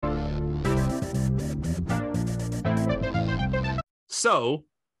So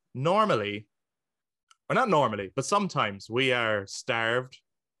normally, or not normally, but sometimes we are starved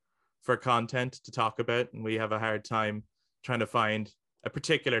for content to talk about, and we have a hard time trying to find a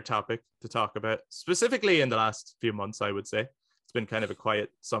particular topic to talk about, specifically in the last few months, I would say. It's been kind of a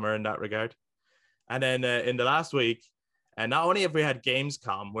quiet summer in that regard. And then in the last week, and not only have we had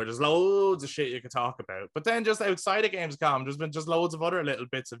Gamescom, where there's loads of shit you could talk about, but then just outside of Gamescom, there's been just loads of other little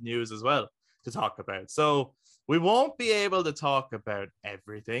bits of news as well to talk about. So we won't be able to talk about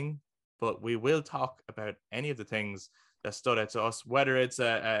everything, but we will talk about any of the things that stood out to us, whether it's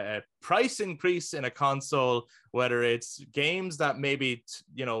a price increase in a console, whether it's games that maybe,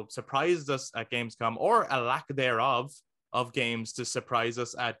 surprised us at Gamescom, or a lack thereof of games to surprise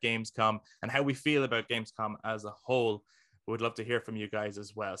us at Gamescom, and how we feel about Gamescom as a whole. We'd love to hear from you guys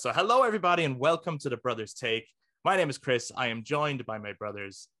as well. So hello, everybody, and welcome to the Brothers Take. My name is Chris. I am joined by my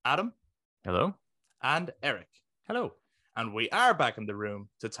brothers, Adam. Hello. And Eric. Hello. And we are back in the room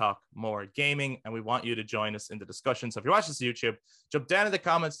to talk more gaming, and we want you to join us in the discussion. So if you watch this on YouTube, jump down in the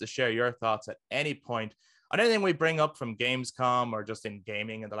comments to share your thoughts at any point on anything we bring up from Gamescom or just in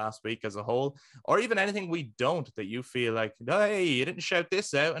gaming in the last week as a whole, or even anything we don't that you feel like, hey, you didn't shout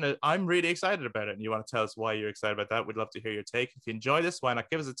this out, and I'm really excited about it, and you want to tell us why you're excited about that. We'd love to hear your take. If you enjoy this, why not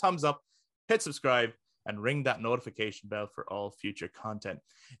give us a thumbs up, hit subscribe, and ring that notification bell for all future content.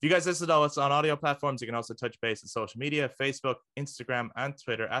 If you guys listen to us on audio platforms, you can also touch base on social media, Facebook, Instagram, and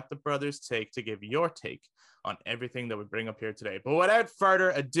Twitter at The Brothers Take to give your take on everything that we bring up here today. But without further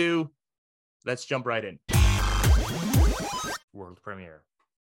ado, let's jump right in. World premiere.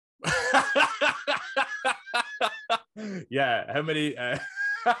 Yeah, how many? I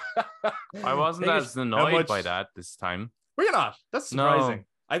wasn't as annoyed by that this time. Were you not? That's surprising. No.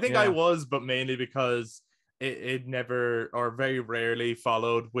 I think I was, but mainly because it never or very rarely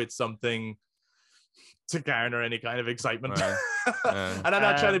followed with something to garner any kind of excitement. Right. And I'm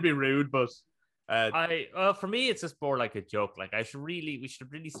not trying to be rude, but for me, it's just more like a joke. Like we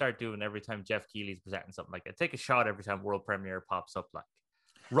should really start doing every time Jeff Keighley's presenting something like that. Take a shot every time world premiere pops up. Like,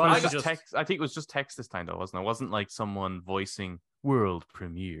 right? Text. I think it was just text this time, though, wasn't it? It wasn't like someone voicing world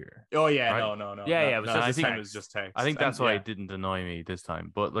premiere. Oh yeah, right? No. Yeah, it was just text. I think that's why it didn't annoy me this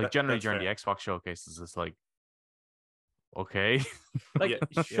time. But like generally during the Xbox showcases, it's like, okay. Like,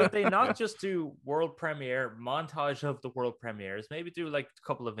 should they not just do world premiere, montage of the world premieres, maybe do like a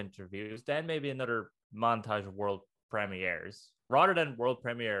couple of interviews, then maybe another montage of world premieres, rather than world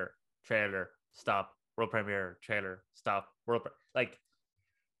premiere trailer, stop, world premiere trailer, stop, like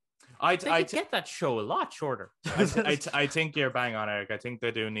I get that show a lot shorter. I think you're bang on, Eric. I think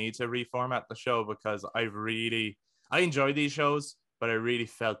they do need to reformat the show, because I enjoy these shows, but I really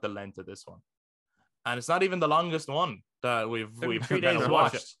felt the length of this one. And it's not even the longest one that we've 3 days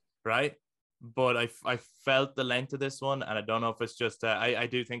watched, right? But I felt the length of this one, and I don't know if it's just I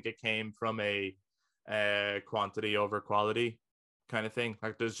do think it came from a quantity over quality kind of thing.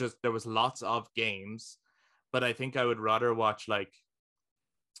 Like there was lots of games, but I think I would rather watch like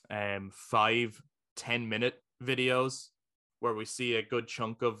 5-10 minute videos where we see a good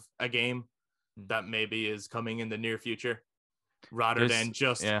chunk of a game that maybe is coming in the near future, rather than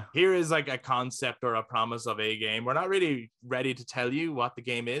just here is like a concept or a promise of a game. We're not really ready to tell you what the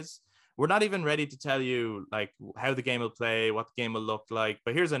game is. We're not even ready to tell you like how the game will play, what the game will look like,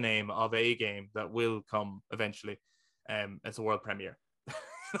 but here's a name of a game that will come eventually. It's a world premiere.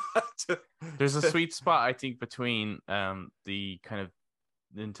 There's a sweet spot, I think, between the kind of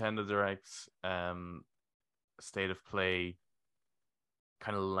Nintendo Direct's state of play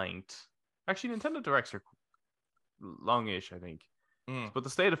kind of length. Actually, Nintendo Directs are longish, I think. But the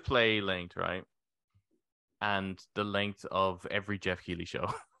state of play length, right? And the length of every Jeff Keighley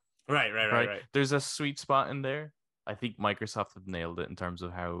show. Right. There's a sweet spot in there. I think Microsoft have nailed it in terms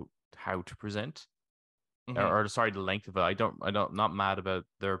of how to present. Or sorry, the length of it. I'm not mad about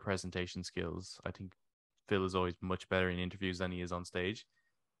their presentation skills. I think Phil is always much better in interviews than he is on stage.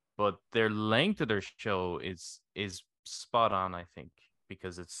 But their length of their show is spot on, I think,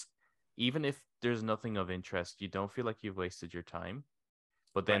 because it's, even if there's nothing of interest, you don't feel like you've wasted your time.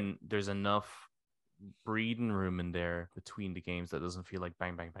 But then there's enough breathing room in there between the games that doesn't feel like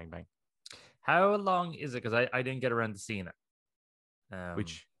bang, bang, bang, bang. How long is it? Because I didn't get around to seeing it.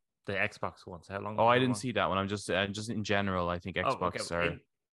 Which? The Xbox one. So how long? Oh, I didn't see that one. I'm just in general, I think Xbox are... In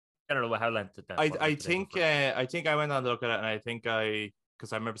general, how length did that? I think I went on to look at it, and I think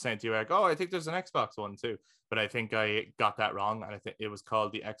because I remember saying to you, like, oh, I think there's an Xbox one too. But I think I got that wrong. And I think it was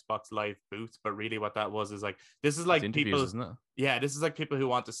called the Xbox Live Booth. But really what that was is like, this is like people, isn't it? Yeah, this is like people who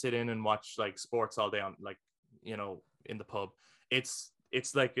want to sit in and watch like sports all day on, like, you know, in the pub. It's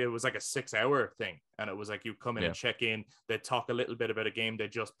it's like it was like a 6-hour thing, and it was like you come in and check in, they talk a little bit about a game they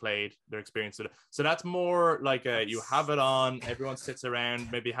just played, their experience with it. So that's more like you have it on, everyone sits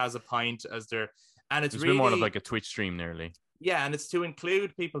around, maybe has a pint as they're, and it's really more of like a Twitch stream nearly. Yeah, and it's to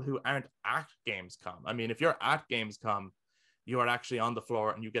include people who aren't at Gamescom. I mean, if you're at Gamescom, you are actually on the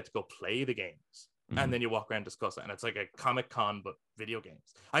floor and you get to go play the games. And then you walk around, discuss it, and it's like a Comic-Con but video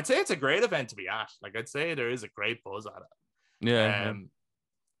games. I'd say it's a great event to be at. Like, I'd say there is a great buzz at it. Yeah.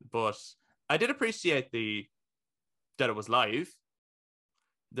 But I did appreciate that it was live.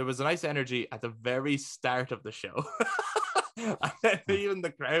 There was a nice energy at the very start of the show. And then even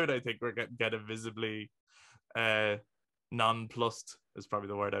the crowd, I think, were getting visibly nonplussed is probably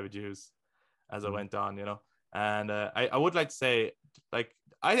the word I would use as I went on, you know. And I would like to say, like,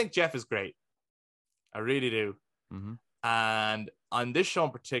 I think Jeff is great. I really do. And on this show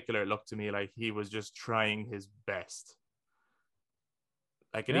in particular, it looked to me like he was just trying his best.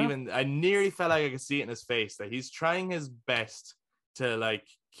 Like, I nearly felt like I could see it in his face that he's trying his best to like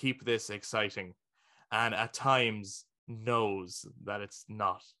keep this exciting, and at times knows that it's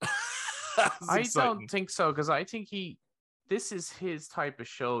not. I don't think so, because I think this is his type of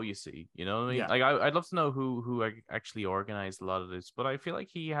show, you see. You know what I mean? Yeah. Like, I'd love to know who actually organized a lot of this, but I feel like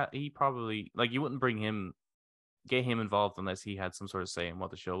he probably, like, you wouldn't get him involved unless he had some sort of say in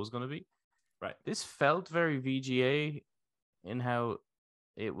what the show was going to be. Right. This felt very VGA in how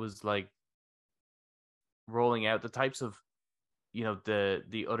it was like rolling out the types of, you know,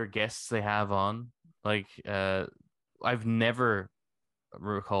 the other guests they have on. Like, I've never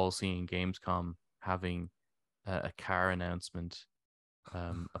recall seeing Gamescom having a car announcement,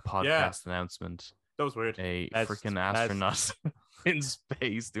 a podcast announcement. That was weird. A freaking astronaut in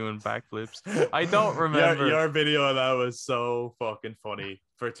space doing backflips. I don't remember. Your video of that was so fucking funny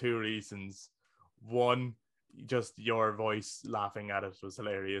for two reasons. One, just your voice laughing at it was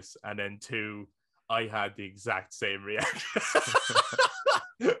hilarious, and then two, I had the exact same reaction.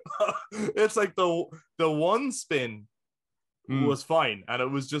 It's like the one spin was fine, and it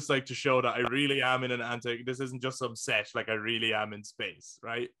was just like to show that I really am in an antic. This isn't just some set, like I really am in space,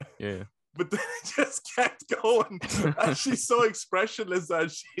 right? Yeah. But then it just kept going, and she's so expressionless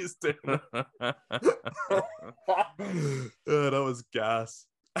as she's doing it. That was gas.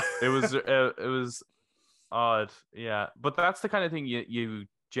 It was odd, yeah. But that's the kind of thing you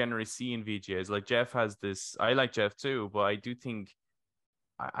generally see in VGAs. Like, Jeff has this. I like Jeff too, but I do think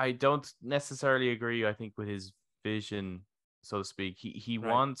I don't necessarily agree. I think with his vision, so to speak, he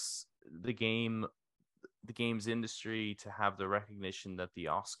wants the games industry to have the recognition that the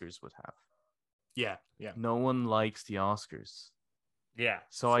Oscars would have. Yeah. No one likes the Oscars. Yeah.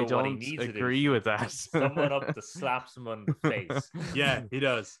 So I don't agree with that. Someone up to slap someone in the face. Yeah, he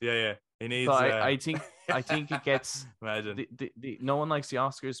does. Yeah. He needs. So I think it gets. Imagine. No one likes the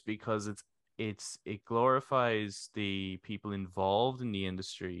Oscars because it glorifies the people involved in the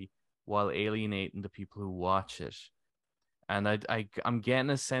industry while alienating the people who watch it. And I'm getting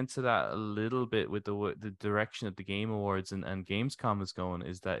a sense of that a little bit with the direction that the Game Awards and Gamescom is going,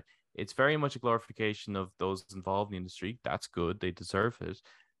 is that it's very much a glorification of those involved in the industry. That's good. They deserve it.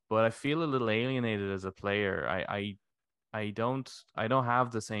 But I feel a little alienated as a player. I don't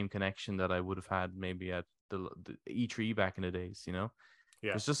have the same connection that I would have had maybe at the E3 back in the days, you know?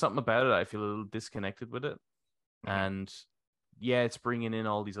 Yeah. There's just something about it. I feel a little disconnected with it. Mm-hmm. And yeah, it's bringing in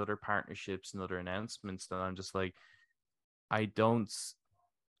all these other partnerships and other announcements that I'm just like,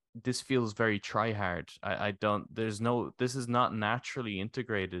 this feels very try hard. This is not naturally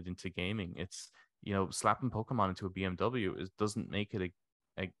integrated into gaming. It's, you know, slapping Pokemon into a BMW doesn't make it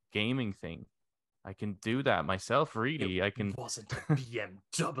a gaming thing. I can do that myself, really. It wasn't a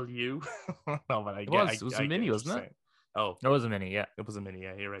BMW. No, but it was a Mini, wasn't it? Oh, it was a Mini, yeah. It was a Mini,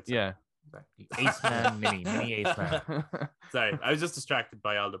 yeah. You're right. Yeah. Ace Man Mini Ace Man. Sorry, I was just distracted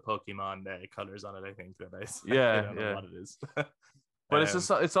by all the Pokemon colors on it. I think that I don't know what it is. But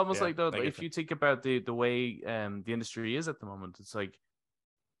it's almost like though, if you think about the way the industry is at the moment, it's like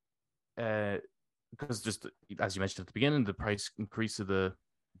because just as you mentioned at the beginning, the price increase of the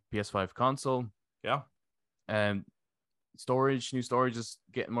PS5 console, new storage is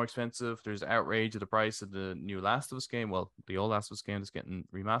getting more expensive. There's outrage at the price of the new Last of Us game. Well, the old Last of Us game is getting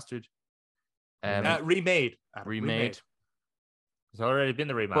remastered. Remade. It's already been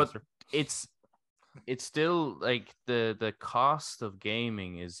the remaster. But it's still like the cost of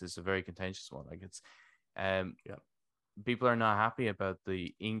gaming is a very contentious one. Like, it's people are not happy about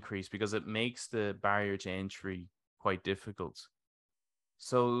the increase because it makes the barrier to entry quite difficult.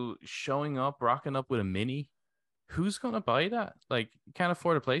 So rocking up with a Mini, who's going to buy that? Like, you can't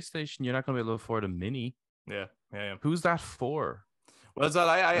afford a PlayStation, you're not going to be able to afford a Mini. Yeah. Who's that for? Well, so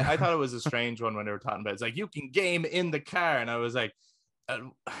I thought it was a strange one when they were talking about it. It's like you can game in the car, and I was like,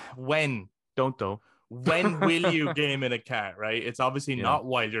 when? Don't though. When will you game in a car? Right? It's obviously not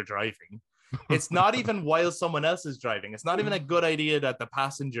while you're driving. It's not even while someone else is driving. It's not even a good idea that the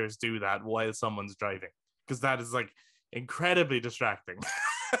passengers do that while someone's driving, because that is like incredibly distracting.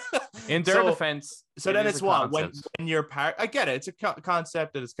 In their defense, so then it's what when you're parked. I get it. It's a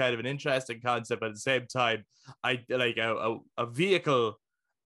concept that is kind of an interesting concept, but at the same time, I like a vehicle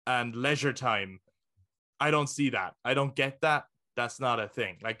and leisure time. I don't see that. I don't get that. That's not a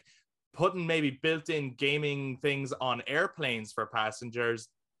thing. Like putting maybe built-in gaming things on airplanes for passengers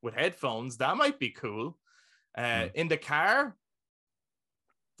with headphones, that might be cool. In the car,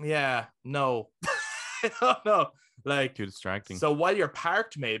 yeah, no. I don't know. Like too distracting. So while you're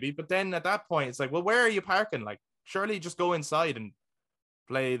parked, maybe, but then at that point, it's like, well, where are you parking? Like, surely just go inside and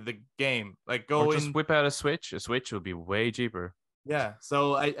play the game. Like, go just whip out a Switch. A Switch will be way cheaper. Yeah.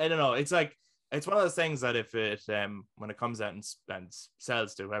 So I don't know. It's like it's one of those things that if it when it comes out and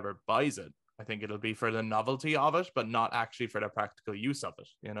sells to whoever buys it, I think it'll be for the novelty of it, but not actually for the practical use of it.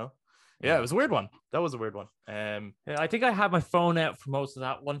 You know. Yeah, it was a weird one. That was a weird one. Yeah, I think I had my phone out for most of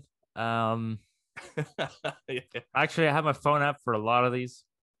that one. Actually, I have my phone app for a lot of these.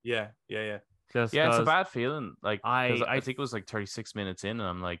 Yeah. It's a bad feeling. Like I think it was like 36 minutes in, and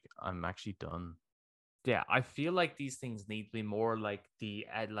I'm like, I'm actually done. Yeah, I feel like these things need to be more like the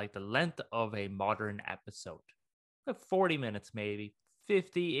length of a modern episode, like 40 minutes, maybe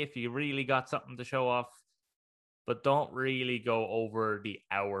 50 if you really got something to show off, but don't really go over the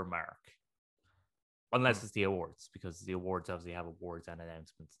hour mark. Unless it's the awards, because the awards obviously have awards and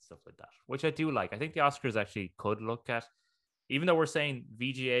announcements and stuff like that, which I do like. I think the Oscars actually could look at, even though we're saying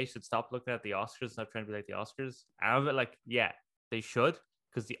VGA should stop looking at the Oscars, stop trying to be like the Oscars. I'm a bit like, yeah, they should,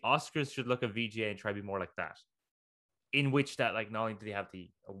 because the Oscars should look at VGA and try to be more like that. In which that, like, not only do they have the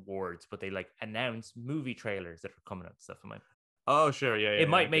awards, but they like announce movie trailers that are coming out and stuff. I'm like, oh, sure. Yeah. It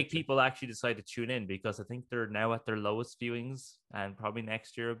might make people actually decide to tune in, because I think they're now at their lowest viewings, and probably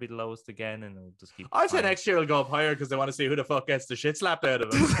next year will be the lowest again, and it'll just keep. I say next year will go up higher because they want to see who the fuck gets the shit slapped out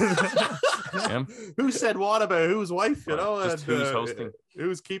of them. Who said what about whose wife, you know, just and who's hosting,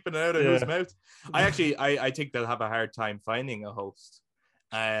 who's keeping it out of whose mouth. I think they'll have a hard time finding a host.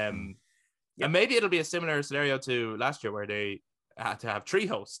 And maybe it'll be a similar scenario to last year where they had to have 3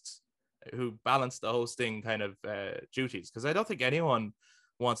 hosts who balance the hosting kind of duties, because I don't think anyone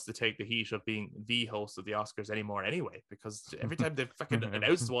wants to take the heat of being the host of the Oscars anymore anyway, because every time they fucking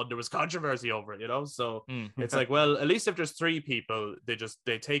announced one, there was controversy over it, you know. So it's like, well, at least if there's 3 people,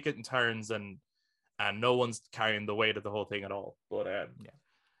 they take it in turns, and no one's carrying the weight of the whole thing at all. But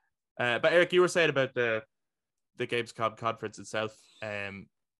but Eric, you were saying about the Gamescom conference itself.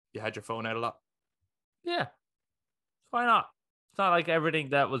 You had your phone out a lot. Yeah, why not? It's not like everything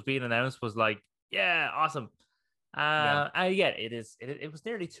that was being announced was like, yeah, awesome. It was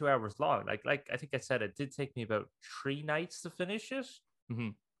nearly 2 hours long. Like I think I said, it did take me about 3 nights to finish it,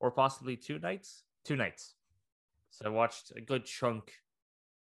 or possibly 2 nights. 2 nights. So I watched a good chunk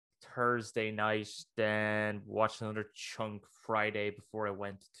Thursday night, then watched another chunk Friday before I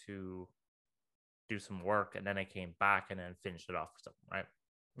went to do some work, and then I came back and then finished it off or something, right?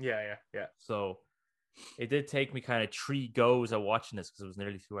 Yeah. So it did take me kind of 3 goes at watching this, because it was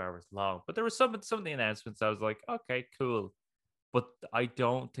nearly 2 hours long. But there was some of the announcements I was like, okay, cool. But I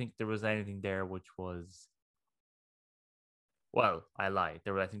don't think there was anything there which was, well, I lied.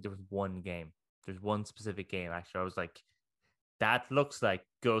 I think there was one game. There's one specific game, actually. I was like, that looks like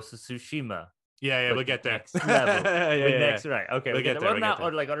Ghost of Tsushima. Yeah, we'll get there. Next level. Right. Okay, we'll get there.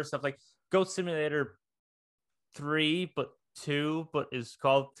 Or like other stuff like Ghost Simulator 3, but 2, but is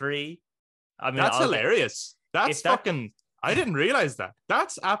called 3. I mean, that's hilarious. That's fucking. I didn't realize that.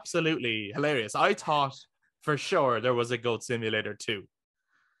 That's absolutely hilarious. I thought for sure there was a Goat Simulator 2.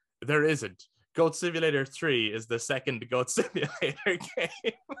 There isn't. Goat Simulator 3 is the second Goat Simulator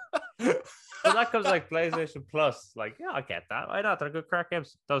game. Well, that comes like PlayStation Plus. Like, yeah, I get that. Why not? They're good crack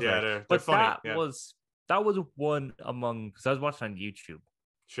games. They're funny. That was one among, because I was watching on YouTube.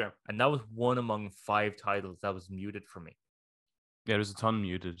 Sure. And that was one among 5 titles that was muted for me. Yeah, there's a ton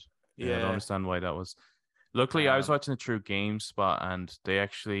muted. Yeah, I don't understand why that was. Luckily, I was watching it through GameSpot, and they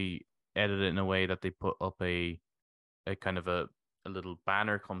actually edited it in a way that they put up a kind of a little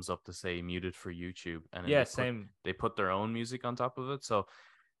banner comes up to say muted for YouTube, and they put their own music on top of it. So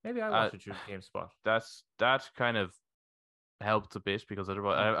maybe I watched it through GameSpot. That kind of helped a bit, because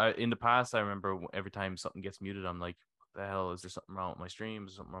otherwise, I in the past I remember every time something gets muted, I'm like, what the hell, is there something wrong with my stream?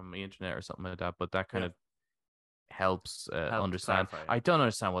 Is there something wrong with my internet or something like that? But that kind of helps understand. I don't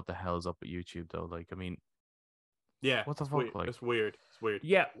understand what the hell is up with YouTube though. Like, I mean, Yeah. What the it's fuck, weird. like? It's weird. It's weird.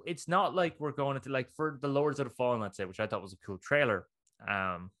 Yeah, it's not like we're going into like for the Lords of the Fallen, let's say, which I thought was a cool trailer.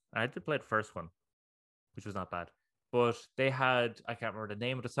 I did play the first one, which was not bad. But they had, I can't remember the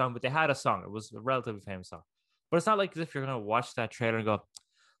name of the song, but they had a song. It was a relatively famous song. But it's not like as if you're gonna watch that trailer and go,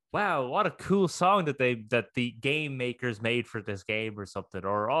 wow, what a cool song that the game makers made for this game or something.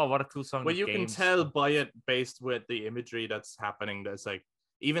 Or oh, what a cool song. Well, you can tell by it based with the imagery that's happening. That's like,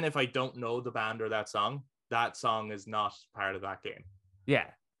 even if I don't know the band or that song is not part of that game. Yeah.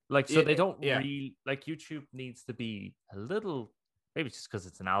 Like, so they don't Yeah. really, like, YouTube needs to be a little, maybe it's just because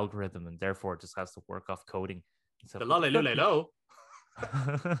it's an algorithm and therefore it just has to work off coding. The lolly.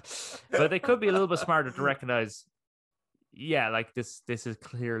 But they could be a little bit smarter to recognize, yeah, like this is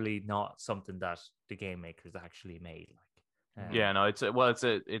clearly not something that the game makers actually made. Like, Yeah, no, it's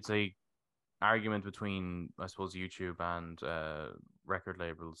a argument between, I suppose, YouTube and record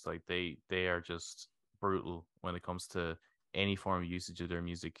labels. Like they are just brutal when it comes to any form of usage of their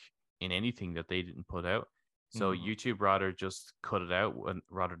music in anything that they didn't put out. So YouTube rather just cut it out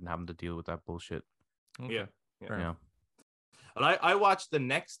rather than having to deal with that bullshit. Okay. Yeah. Well, I watched the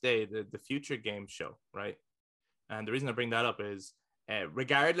next day the Future Games show, right? And the reason I bring that up is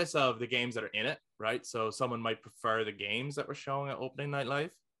regardless of the games that are in it, right? So someone might prefer the games that were showing at opening night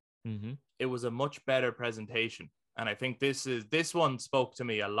live. Mm-hmm. It was a much better presentation. And I think this one spoke to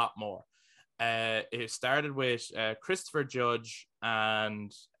me a lot more. It started with Christopher Judge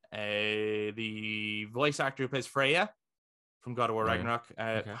and the voice actor who plays Freya from God of War Ragnarok.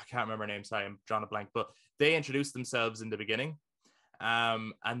 I can't remember her name, sorry, I'm drawing a blank, but they introduced themselves in the beginning.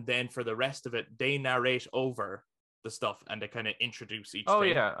 And then for the rest of it, they narrate over the stuff and they kind of introduce each thing.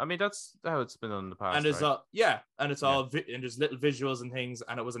 Yeah, I mean that's how it's been done in the past. And there's right? and there's little visuals and things,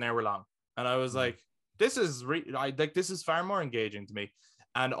 and it was an hour long. And I was like, this is this is far more engaging to me.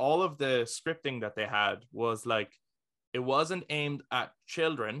 And all of the scripting that they had was like, it wasn't aimed at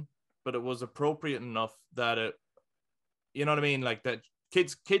children, but it was appropriate enough that it, you know what I mean? Like that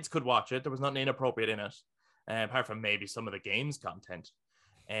kids could watch it. There was nothing inappropriate in it, apart from maybe some of the games content.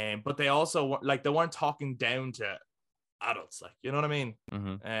 But they also they weren't talking down to adults, like, you know what I mean?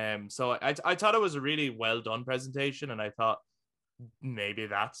 Mm-hmm. So I thought it was a really well done presentation, and I thought maybe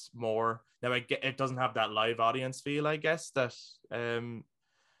that's more. Now it doesn't have that live audience feel, I guess, that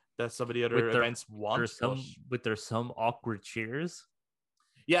that some of the other events want. There's some awkward cheers.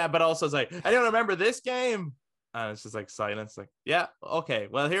 Yeah, but also it's like, I don't remember this game, and it's just like silence. Like, yeah, okay,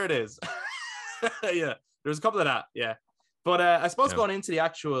 well here it is. Yeah, there's a couple of that. Yeah, but I suppose going into the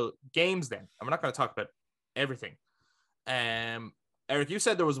actual games, then, and we're not going to talk about everything. Eric, you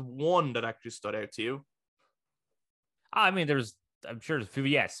said there was one that actually stood out to you. I mean, I'm sure there's a few,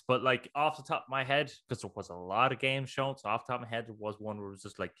 yes, but like off the top of my head, because there was a lot of games shown, so off the top of my head, there was one where it was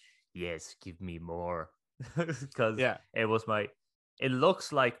just like, yes, give me more. Because it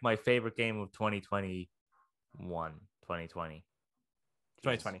looks like my favorite game of 2020. 2020.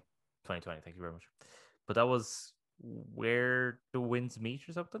 Thank you very much. But that was Where the Winds Meet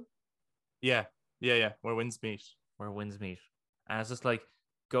or something? Yeah. Where Winds Meet. And it's just like,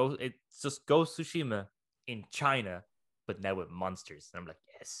 it's just Ghost Tsushima in China, but now with monsters. And I'm like,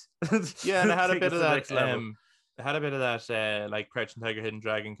 yes. Yeah, and I had a bit of that. It had a bit of that, like Crouching Tiger, Hidden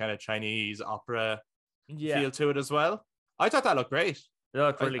Dragon kind of Chinese opera feel to it as well. I thought that looked great. It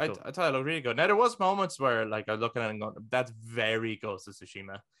looked really cool. I thought it looked really good. Now there was moments where like I was looking at it and going, "That's very Ghost of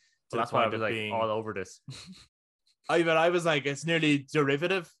Tsushima." So that's why I was like all over this. I was like, it's nearly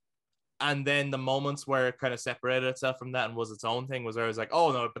derivative. And then the moments where it kind of separated itself from that and was its own thing was where I was like,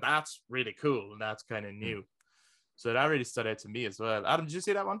 oh no, but that's really cool and that's kind of new. So that really stood out to me as well. Adam, did you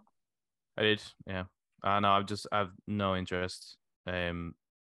see that one? I did, yeah. No, I've no interest. I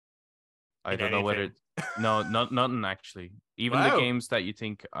don't know whether nothing actually. Even the games that you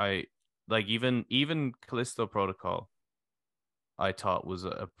think I like, even Callisto Protocol, I thought was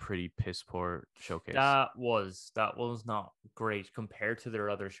a pretty piss poor showcase. That was not great compared to their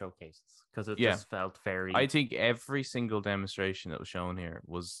other showcases because it just felt very. I think every single demonstration that was shown here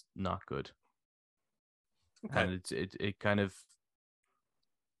was not good. Okay. And it kind of,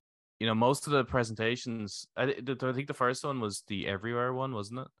 most of the presentations. I think the first one was the Everywhere one,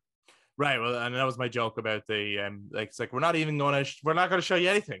 wasn't it? Right. Well, and that was my joke about the it's like we're not going to show you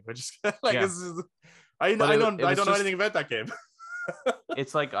anything. We're just like I don't know anything about that game.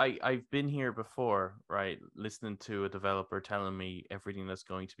 It's like I've been here before, right? Listening to a developer telling me everything that's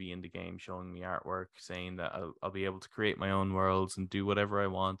going to be in the game, showing me artwork, saying that I'll be able to create my own worlds and do whatever I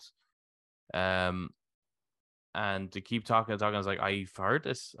want. And to keep talking, I was like, I've heard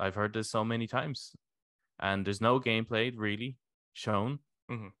this so many times, and there's no gameplay really shown.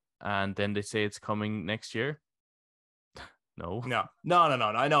 Mm-hmm. And then they say it's coming next year. No. No.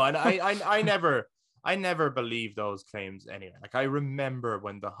 I know, and I never believed those claims anyway. Like I remember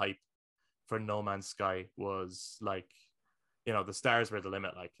when the hype for No Man's Sky was like, the stars were the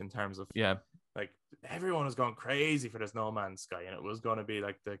limit. Like in terms of like everyone was going crazy for this No Man's Sky, and it was going to be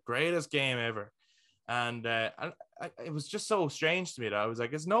like the greatest game ever. And it was just so strange to me that I was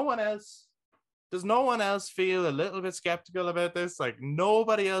like, does no one else feel a little bit skeptical about this? Like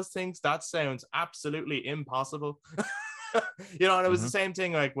nobody else thinks that sounds absolutely impossible. And it was the same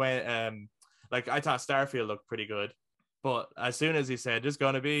thing like when like I thought Starfield looked pretty good, but as soon as he said there's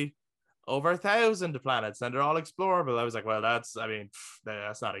going to be over 1,000 planets and they're all explorable, I was like, well, that's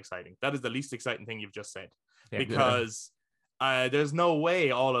not exciting. That is the least exciting thing you've just said, because there's no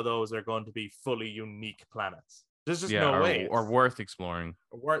way all of those are going to be fully unique planets. There's just no way. Or worth exploring.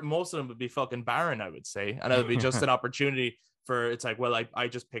 Most of them would be fucking barren, I would say. And it would be just an opportunity for, it's like, well, I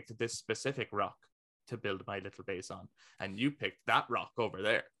just picked this specific rock to build my little base on. And you picked that rock over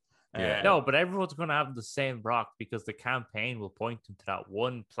there. No, but everyone's going to have the same rock because the campaign will point them to that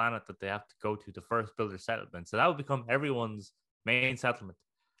one planet that they have to go to first build their settlement. So that will become everyone's main settlement.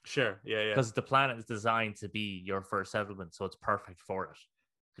 Sure, yeah. Because the planet is designed to be your first settlement, so it's perfect for it.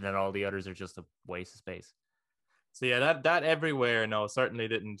 And then all the others are just a waste of space. So yeah, that everywhere, no, certainly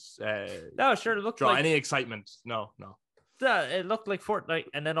didn't. No, sure, it looked draw like any excitement. No. Yeah, it looked like Fortnite,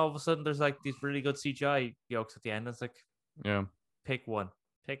 and then all of a sudden there's like these really good CGI jokes at the end. It's like, pick one,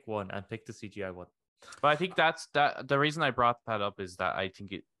 and pick the CGI one. But I think that's the reason I brought that up is that I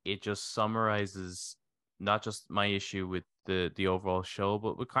think it just summarizes not just my issue with the overall show,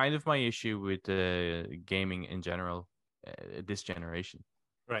 but with kind of my issue with gaming in general, this generation.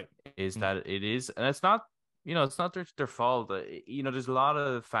 Right. Is that it is, and it's not, it's not their fault. There's a lot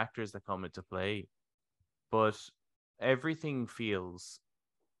of factors that come into play, but everything feels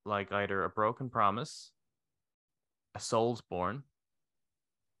like either a broken promise, a Soulsborne,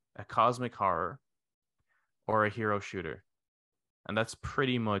 a cosmic horror, or a hero shooter. And that's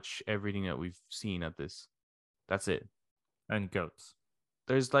pretty much everything that we've seen at this. That's it. And goats.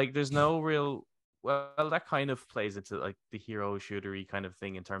 There's no real. Well, that kind of plays into like the hero shootery kind of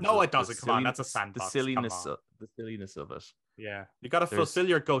thing in terms. No, of it doesn't. Come on, that's a sandbox. The silliness of it. Yeah, you got to fulfill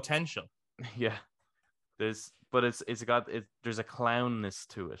your potential. Yeah, there's a clownness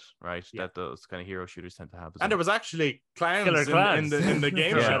to it, right? Yeah. That those kind of hero shooters tend to have. And there was actually clowns in the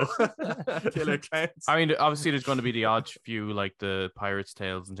game show. Killer clowns. I mean, obviously, there's going to be the odd few like the Pirates'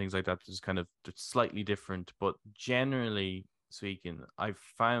 Tales and things like that. Just kind of slightly different, but generally speaking, I've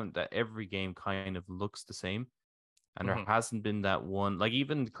found that every game kind of looks the same, and there hasn't been that one. Like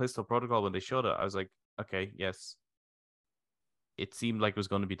even Callisto Protocol, when they showed it, I was like, okay, yes. It seemed like it was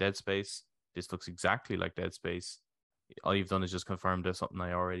going to be Dead Space. This looks exactly like Dead Space. All you've done is just confirmed there's something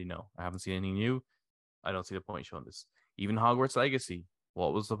I already know. I haven't seen anything new. I don't see the point in showing this. Even Hogwarts Legacy.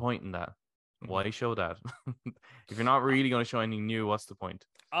 What was the point in that? Why show that? If you're not really going to show anything new, what's the point?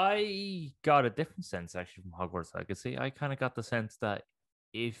 I got a different sense actually from Hogwarts Legacy. I kind of got the sense that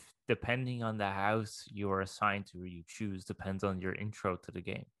if depending on the house you are assigned to or you choose depends on your intro to the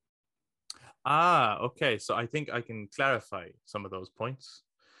game. Okay. So I think I can clarify some of those points.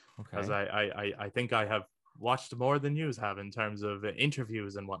 Okay. Because I think I have watched more than you have in terms of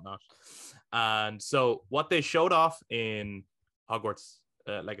interviews and whatnot. And so what they showed off in Hogwarts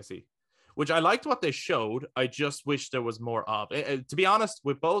Legacy, which I liked what they showed, I just wish there was more of. To be honest,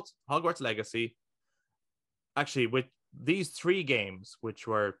 with both Hogwarts Legacy, actually with these three games, which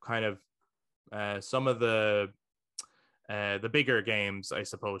were kind of some of the bigger games, I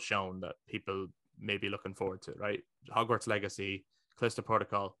suppose, shown that people may be looking forward to, right? Hogwarts Legacy, Callisto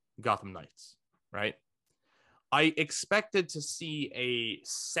Protocol, Gotham Knights, right? I expected to see a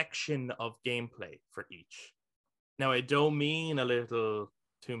section of gameplay for each. Now, I don't mean a little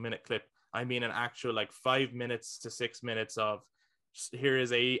 2-minute clip. I mean an actual 5 minutes to 6 minutes of here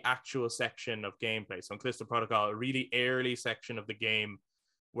is a actual section of gameplay. So in Callisto Protocol, a really early section of the game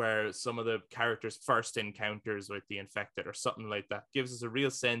where some of the characters' first encounters with the infected or something like that gives us a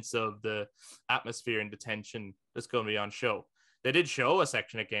real sense of the atmosphere and the tension that's going to be on show. They did show a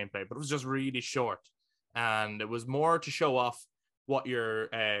section of gameplay, but it was just really short. And it was more to show off what your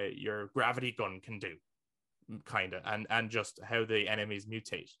gravity gun can do, kind of, and just how the enemies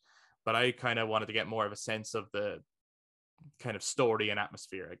mutate. But I kind of wanted to get more of a sense of the kind of story and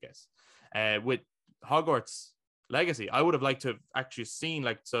atmosphere, I guess. With Hogwarts Legacy, I would have liked to have actually seen,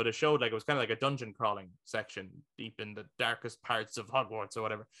 so they showed, it was kind of like a dungeon crawling section deep in the darkest parts of Hogwarts or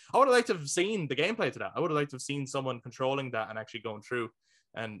whatever. I would have liked to have seen the gameplay to that. I would have liked to have seen someone controlling that and actually going through.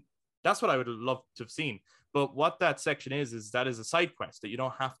 And that's what I would have loved to have seen. But what that section is that is a side quest that you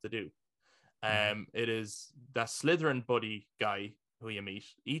don't have to do. It is that Slytherin buddy guy who you meet.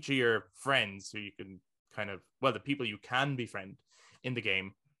 Each of your friends who you can the people you can befriend in the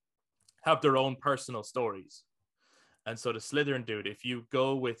game have their own personal stories. And so the Slytherin dude, if you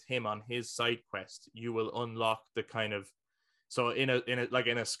go with him on his side quest, you will unlock the so in a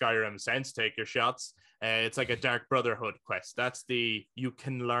Skyrim sense, take your shots. It's like a Dark Brotherhood quest. That's you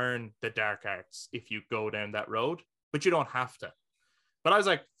can learn the dark arts if you go down that road, but you don't have to. But I was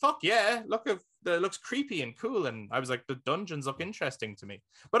like, fuck yeah, it looks creepy and cool. And I was like, the dungeons look interesting to me.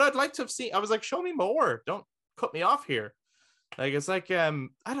 But I'd like to have seen, I was like, show me more. Don't cut me off here. Like, it's like, I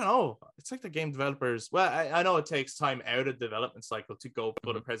don't know. It's like the game developers. Well, I know it takes time out of the development cycle to go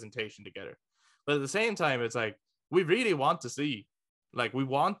put a presentation together. But at the same time, it's like, we really want to see, like, we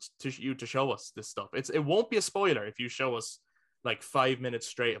want you to show us this stuff. It won't be a spoiler if you show us like 5 minutes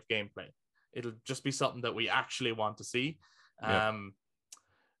straight of gameplay. It'll just be something that we actually want to see. Yep.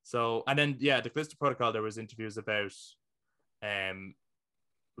 So, and then, the Callisto Protocol, there was interviews about,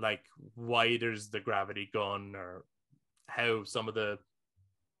 like, why there's the gravity gun, or how some of the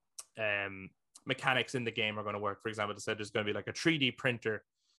mechanics in the game are going to work. For example, they said there's going to be like a 3D printer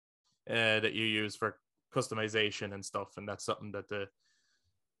that you use for customization and stuff, and that's something that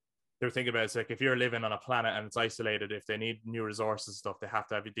they're thinking about. It's like, if you're living on a planet and it's isolated, if they need new resources and stuff, they have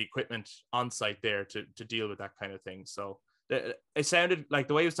to have the equipment on site there to deal with that kind of thing. So it sounded like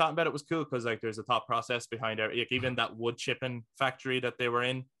the way he was talking about it was cool, because like there's a thought process behind it. Like, even that wood chipping factory that they were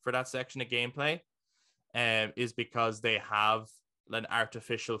in for that section of gameplay is because they have an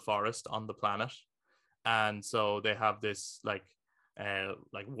artificial forest on the planet, and so they have this like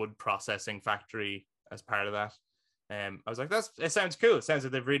wood processing factory as part of that. I was like, it sounds cool. It sounds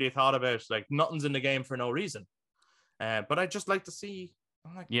like they've really thought about, like, nothing's in the game for no reason. But I'd just like to see.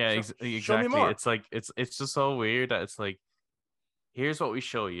 I'm like, exactly. Show me more. It's like it's just so weird that it's like, here's what we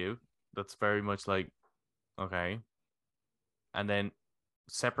show you. That's very much like, okay, and then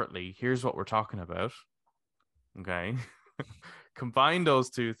separately, here's what we're talking about. Okay, combine those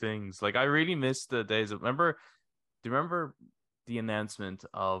two things. Like, I really miss the days of. Do you remember the announcement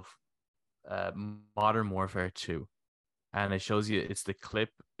of Modern Warfare 2? And it shows you, it's the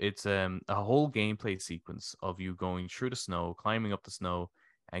clip, it's a whole gameplay sequence of you going through the snow, climbing up the snow,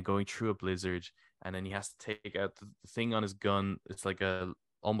 and going through a blizzard, and then he has to take out the thing on his gun. It's like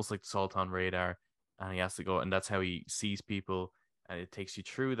almost like the Assault on Radar, and he has to go, and that's how he sees people, and it takes you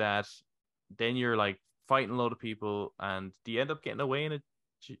through that. Then you're like fighting a load of people, and do you end up getting away in a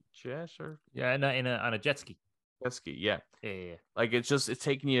jet, or on a jet ski? Jet ski, yeah. Yeah. Like, it's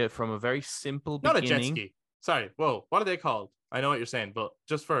taking you from a very simple Not beginning. a jet ski. Sorry. Whoa. What are they called? I know what you're saying, but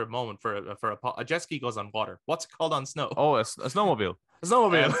just for a moment, for a jet ski goes on water. What's it called on snow? Oh, a snowmobile. A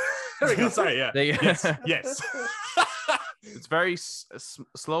snowmobile. There we go. Sorry. Yeah. Yes. It's very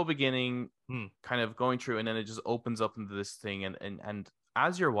slow beginning, kind of going through, and then it just opens up into this thing, and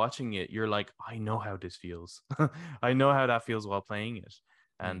as you're watching it, you're like, I know how this feels. I know how that feels while playing it.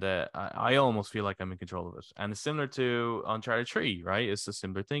 And I almost feel like I'm in control of it. And it's similar to Uncharted 3, right? It's a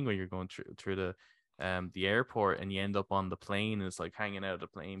similar thing where you're going through the airport, and you end up on the plane, and it's like hanging out of the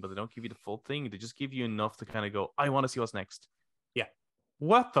plane, but they don't give you the full thing. They just give you enough to kind of go, I want to see what's next. Yeah.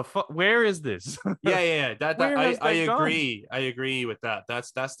 What the fuck? Where is this? Yeah. I agree. gone? I agree with that.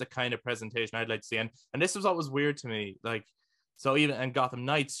 That's the kind of presentation I'd like to see. And this is what was weird to me. Like, so and Gotham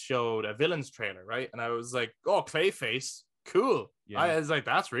Knights showed a villains trailer, right? And I was like, oh, Clayface. Cool. Yeah. I was like,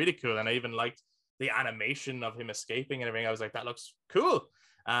 that's really cool. And I even liked the animation of him escaping and everything. I was like, that looks cool.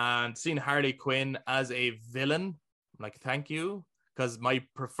 And seeing Harley Quinn as a villain, I'm like, thank you. Because my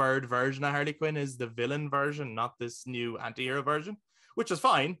preferred version of Harley Quinn is the villain version, not this new anti-hero version, which is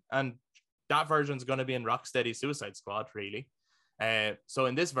fine. And that version is going to be in Rocksteady Suicide Squad, really. So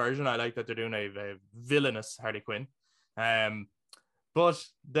in this version, I like that they're doing a villainous Harley Quinn. But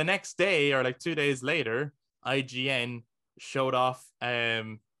the next day, or like 2 days later, IGN showed off,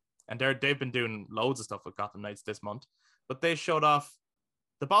 and they've been doing loads of stuff with Gotham Knights this month, but they showed off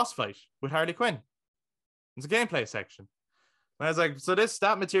the boss fight with Harley Quinn. It's a gameplay section. And I was like, so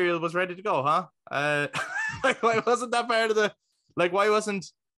that material was ready to go, huh? Like, why wasn't that part of why wasn't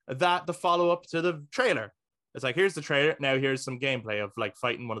that the follow-up to the trailer? It's like, here's the trailer, now here's some gameplay of like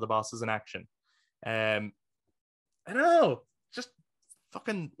fighting one of the bosses in action. I don't know, just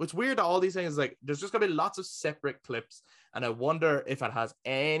fucking, it's weird that all these things, like, there's just gonna be lots of separate clips, and I wonder if it has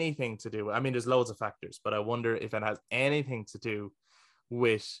anything to do, I mean, there's loads of factors, but I wonder if it has anything to do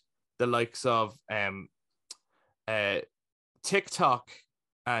with the likes of TikTok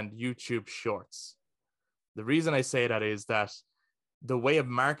and YouTube Shorts. The reason I say that is that the way of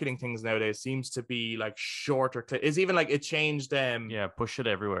marketing things nowadays seems to be like shorter clips. It's even like it changed. Push it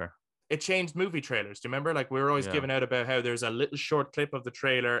everywhere. it changed movie trailers. Do you remember? Like, we were always giving out about how there's a little short clip of the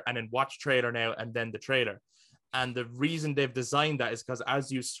trailer and then watch trailer now and then the trailer. And the reason they've designed that is because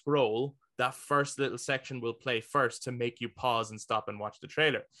as you scroll, that first little section will play first to make you pause and stop and watch the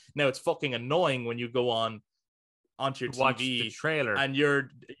trailer. Now, it's fucking annoying when you go onto your Watch TV the trailer and you're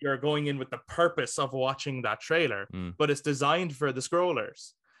going in with the purpose of watching that trailer, but it's designed for the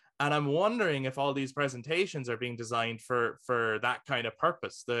scrollers. And I'm wondering if all these presentations are being designed for that kind of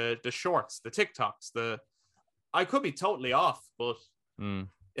purpose. The shorts, the TikToks, I could be totally off, but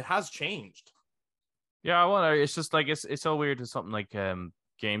it has changed. Yeah, I wonder. It's just like it's so weird to something like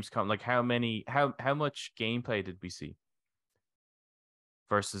Gamescom. Like how much gameplay did we see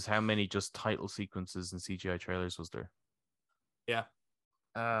versus how many just title sequences and CGI trailers was there? Yeah.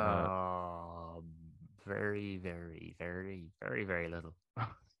 Very, very, very, very, very little.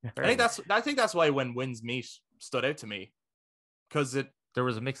 I think that's why When Winds Meet stood out to me, because there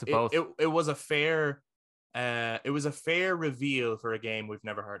was a mix of both. It was a fair reveal for a game we've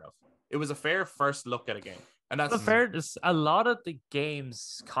never heard of. It was a fair first look at a game, and that's fairness. A lot of the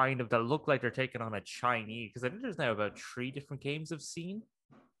games kind of that look like they're taking on a Chinese, because I think there's now about 3 different games I've seen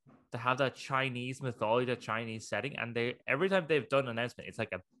to have that Chinese mythology, that Chinese setting, and every time they've done an announcement, it's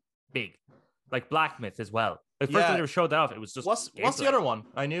like a big, like Black Myth as well. Like first time they showed that off, it was just what's the other one?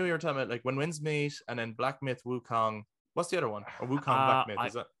 I knew you were talking about like When Winds Meet and then Black Myth Wukong. What's the other one? Or Wukong Black Myth?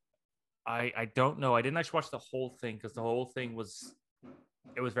 Is it? I don't know. I didn't actually watch the whole thing because the whole thing was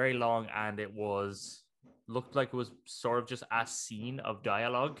very long and it looked like it was sort of just a scene of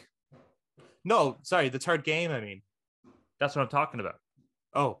dialogue. No, sorry, the third game. I mean, that's what I'm talking about.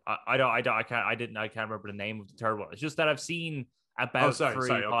 Oh, I can't remember the name of the third one. It's just that I've seen about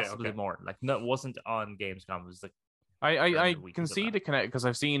 3, possibly more. Like, no, it wasn't on Gamescom. It was like I can see the connect because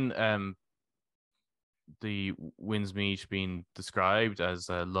I've seen the Winds Meet being described as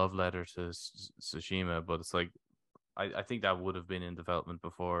a love letter to Tsushima, but it's like I think that would have been in development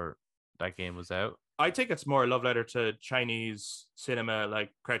before that game was out. I think it's more a love letter to Chinese cinema,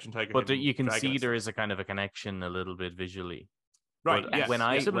 like Crouching Tiger. But you can see there is a kind of a connection a little bit visually. Right. But when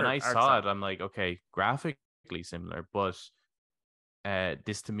I saw it, I'm like, okay, graphically similar, but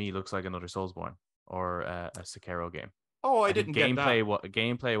this to me looks like another Soulsborne or a Sekiro game. Oh, I didn't get that.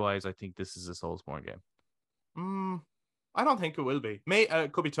 Gameplay wise, I think this is a Soulsborne game. I don't think it will be.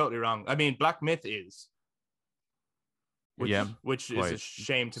 Could be totally wrong. I mean, Black Myth is. Which is a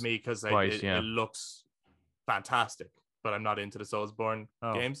shame to me because it looks fantastic, but I'm not into the Soulsborne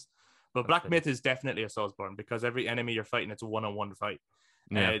games. But Black Myth is definitely a Soulsborne because every enemy you're fighting, it's a 1-on-1 fight.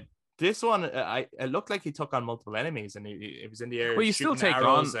 Yeah. This one, it looked like he took on multiple enemies and he was in the air. Well, you still take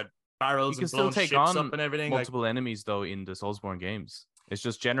on barrels. You can still take on up and everything. Multiple enemies though in the Soulsborne games. It's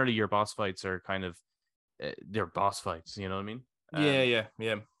just generally your boss fights are kind of they're boss fights. You know what I mean?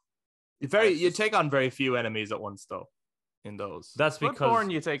 Yeah. You take on very few enemies at once though. In those, that's because Bloodborne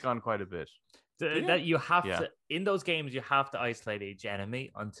you take on quite a bit. That you have to in those games you have to isolate each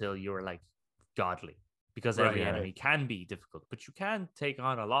enemy until you're like godly, because every enemy can be difficult, but you can take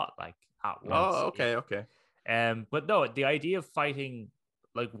on a lot like at once. Oh, okay. But no, the idea of fighting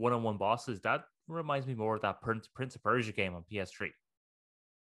like 1-on-1 bosses, that reminds me more of that Prince of Persia game on PS3.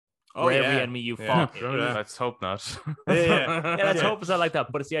 Where every enemy you fought. Let's hope not. Let's hope it's not like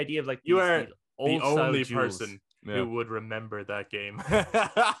that. But it's the idea of like you are the only person who would remember that game.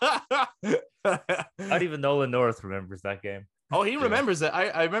 Not even Nolan North remembers that game. Oh, he remembers it.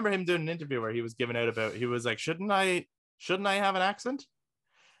 I remember him doing an interview where he was giving out about, he was like, shouldn't I have an accent?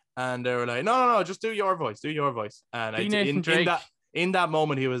 And they were like, no, just do your voice. And in that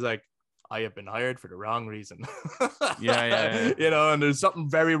moment, he was like, I have been hired for the wrong reason. Yeah. You know, and there's something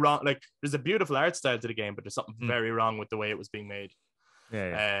very wrong. Like, there's a beautiful art style to the game, but there's something very wrong with the way it was being made.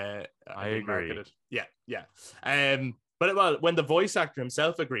 Yeah. I agree. Yeah. But when the voice actor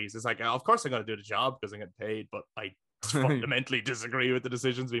himself agrees, it's like, of course I'm going to do the job because I'm getting paid, but I fundamentally disagree with the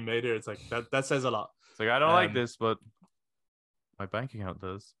decisions being made here. It's like that says a lot. It's like, I don't like this, but my bank account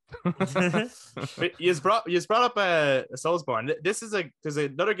does. You brought up a Soulsborne. There's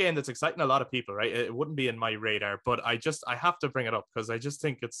another game that's exciting a lot of people, right? It wouldn't be in my radar, but I have to bring it up because I just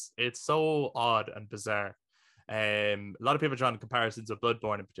think it's so odd and bizarre. A lot of people are drawing comparisons of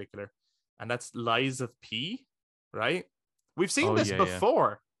Bloodborne in particular, and that's Lies of P, right? We've seen this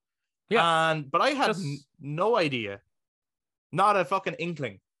before, but I had no idea, not a fucking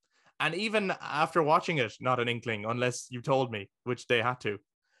inkling. And even after watching it, not an inkling, unless you told me, which they had to,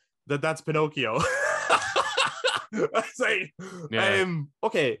 that's Pinocchio.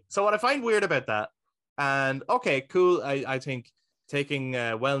 Okay, so what I find weird about that, and okay, cool, I think taking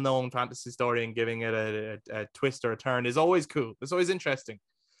a well-known fantasy story and giving it a twist or a turn is always cool. It's always interesting.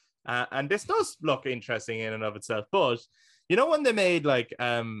 And this does look interesting in and of itself. But you know when they made like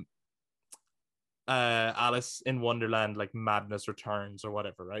Alice in Wonderland, like Madness Returns or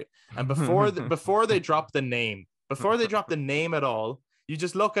whatever, right? And before they drop the name, at all, you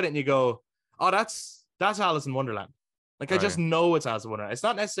just look at it and you go, "Oh, that's Alice in Wonderland." Like I just know it's Alice in Wonderland. It's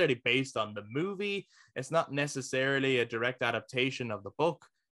not necessarily based on the movie. It's not necessarily a direct adaptation of the book.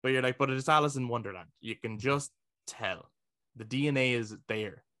 But you're like, but it's Alice in Wonderland. You can just tell the DNA is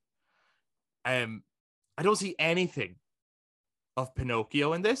there. I don't see anything of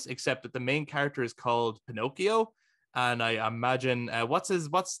Pinocchio in this, except that the main character is called Pinocchio, and I imagine what's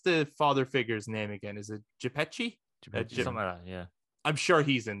the father figure's name again? Is it Geppetto? Something like that, yeah. I'm sure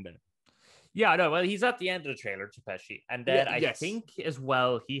he's in there. Yeah, no, well, he's at the end of the trailer, Geppetto, and then I yes. think as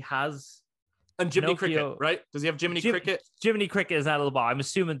well he has and Jiminy Cricket, right? Does he have Jiminy Cricket? Jiminy Cricket is in that little box. I'm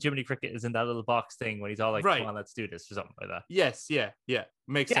assuming Jiminy Cricket is in that little box thing when he's all like, right. "Come on, let's do this" or something like that. Yes, yeah,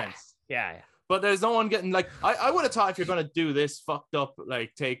 makes sense. Yeah. But there's no one getting like I would have thought if you're gonna do this fucked up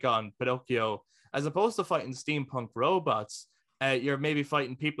like take on Pinocchio, as opposed to fighting steampunk robots, you're maybe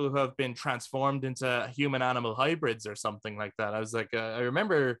fighting people who have been transformed into human animal hybrids or something like that. I was like, I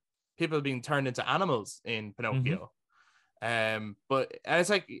remember people being turned into animals in Pinocchio. But it's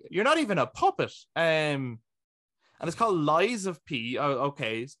like you're not even a puppet. And it's called Lies of P. Oh,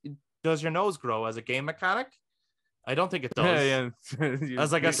 okay. Does your nose grow as a game mechanic? I don't think it does. Yeah.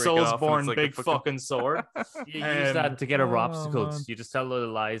 As like a Soulsborne like big fucking sword. You use that to get over obstacles. You just tell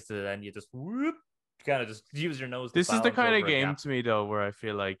little lies to and you just whoop, kind of just use your nose. This is the kind of game to me though, where I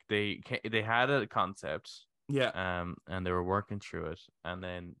feel like they had a concept. Yeah. And they were working through it, and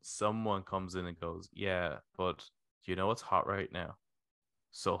then someone comes in and goes, "Yeah, but do you know what's hot right now?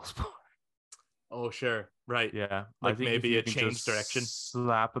 Soulsborne." Oh, sure. Right. Yeah. Like I think maybe a change direction.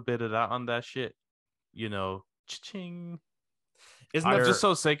 Slap a bit of that on that shit. You know, ching. I'm just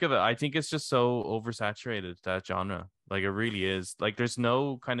so sick of it. I think it's just so oversaturated, that genre. Like, it really is. Like, there's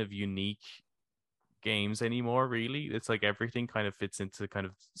no kind of unique games anymore, really. It's like everything kind of fits into kind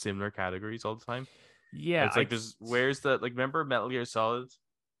of similar categories all the time. Yeah. It's like where's the like remember Metal Gear Solid?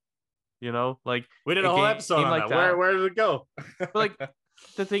 You know, like we did a whole episode on like that. Where did it go? But like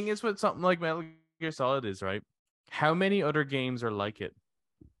the thing is with something like Metal Gear Solid is, right? How many other games are like it?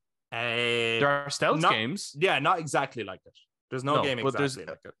 There are stealth games. Yeah, not exactly like it. There's no game exactly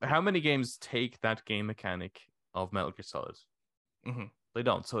like it. How many games take that game mechanic of Metal Gear Solid? They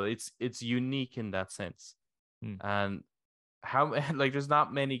don't. So it's unique in that sense. And how like there's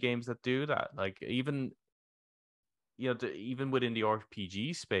not many games that do that. Like even even within the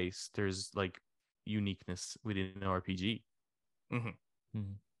RPG space, there's like uniqueness within an RPG.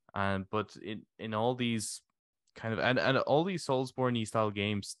 And but in all these kind of and all these Soulsborne style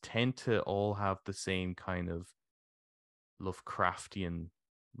games tend to all have the same kind of Lovecraftian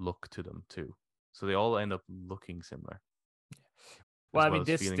look to them too. So they all end up looking similar. Well, I mean,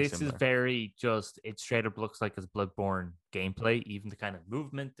 this is very just, it straight up looks like it's Bloodborne gameplay, even the kind of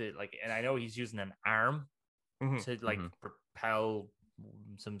movement that, like, and I know he's using an arm to like propel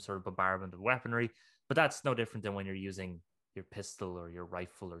some sort of bombardment of weaponry, but that's no different than when you're using your pistol or your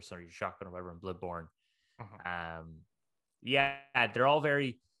rifle or your shotgun or whatever in Bloodborne. Yeah, they're all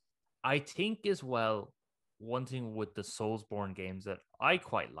very, I think as well, one thing with the Soulsborne games that I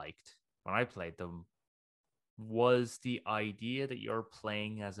quite liked when I played them was the idea that you're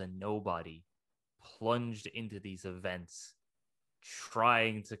playing as a nobody plunged into these events,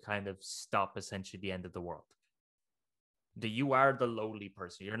 trying to kind of stop essentially the end of the world. That you are the lowly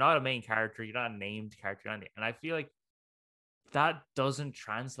person. You're not a main character. You're not a named character. And I feel like that doesn't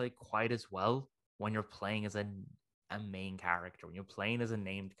translate quite as well when you're playing as a main character, when you're playing as a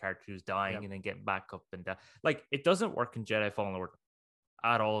named character who's dying and then getting back up and down. Like, it doesn't work in Jedi Fallen Order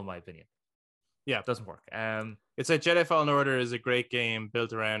at all, in my opinion. Yeah, it doesn't work. It's like Jedi Fallen Order is a great game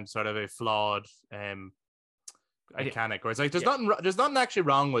built around sort of a flawed mechanic, where it's like there's nothing actually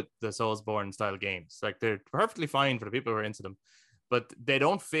wrong with the Soulsborne style games. Like, they're perfectly fine for the people who are into them, but they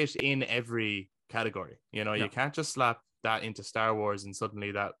don't fit in every category. You know, you can't just slap that into Star Wars and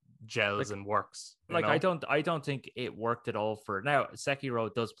suddenly that gels and works. Like, I don't think it worked at all for now.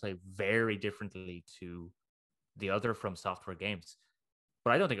 Sekiro does play very differently to the other From Software games,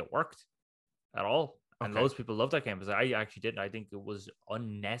 but I don't think it worked at all. And loads of people love that game, because I actually didn't. I think it was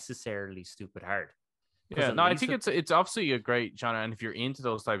unnecessarily stupid hard. Yeah, no, I think it's obviously a great genre, and if you're into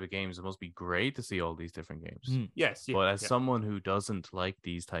those type of games, it must be great to see all these different games. Yes, but as someone who doesn't like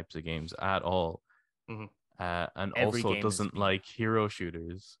these types of games at all, and every also doesn't like hero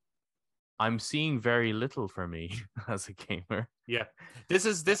shooters, I'm seeing very little for me as a gamer. Yeah, this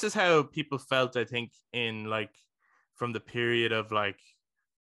is how people felt, I think, in like from the period of like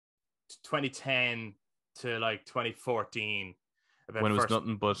 2010 to like 2014 about when it was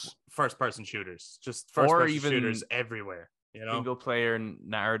nothing but first-person shooters, just first-person even shooters everywhere. You know, single-player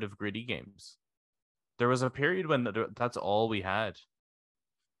narrative gritty games. There was a period when that's all we had.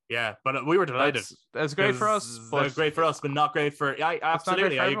 Yeah, but we were delighted. That's great for us. But great for us, but not great for. Yeah,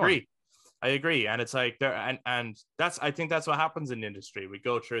 absolutely, I agree. I agree, and it's like there, and that's. I think that's what happens in the industry. We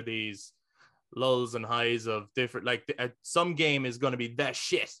go through these lulls and highs of different. Like some game is going to be that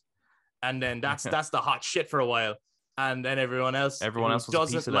shit, and then that's the hot shit for a while, and then everyone else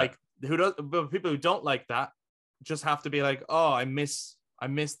doesn't like but people who don't like that just have to be like, oh, I miss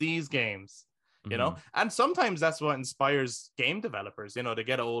these games. You know, and sometimes that's what inspires game developers, you know, to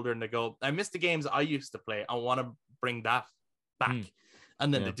get older and they go, I miss the games I used to play. I want to bring that back.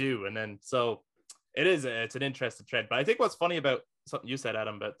 And then they do. And then so it's an interesting trend. But I think what's funny about something you said,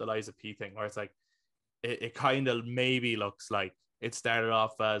 Adam, about the Liza P thing, where it's like it kind of maybe looks like it started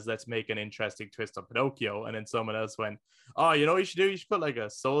off as let's make an interesting twist on Pinocchio, and then someone else went, oh, you know what you should do? You should put like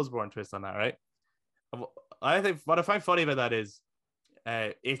a Soulsborne twist on that, right? I think what I find funny about that is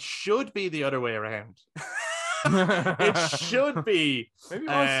it should be the other way around. It should be. Maybe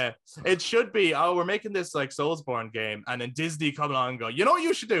it should be. Oh, we're making this like Soulsborne game, and then Disney come along and go, you know what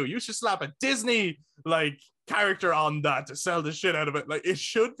you should do? You should slap a Disney like character on that to sell the shit out of it. Like it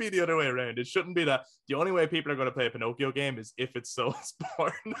should be the other way around. It shouldn't be that the only way people are going to play a Pinocchio game is if it's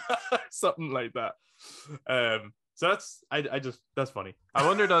Soulsborne, something like that. So that's funny. I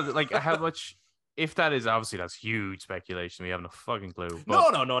wonder though, like how much. If that is obviously that's huge speculation, we have no fucking clue.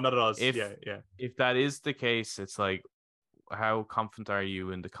 But no, not at all. If that is the case, it's like, how confident are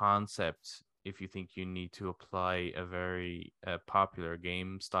you in the concept? If you think you need to apply a very popular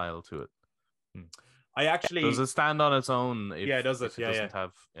game style to it, does it stand on its own? Does it? If it doesn't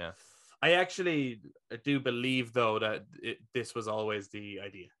have. I actually do believe though that this was always the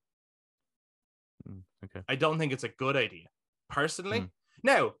idea. Okay. I don't think it's a good idea personally.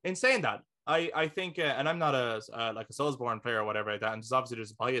 Now, in saying that. I think, and I'm not a like a Soulsborne player or whatever like that, and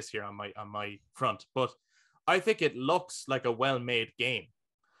there's bias here on my front, but I think it looks like a well-made game.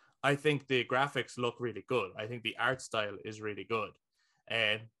 I think the graphics look really good. I think the art style is really good,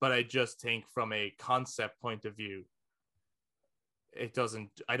 but I just think from a concept point of view, it doesn't.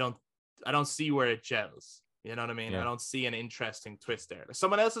 I don't see where it gels. You know what I mean? I don't see an interesting twist there.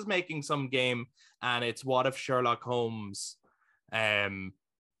 Someone else is making some game, and it's what if Sherlock Holmes,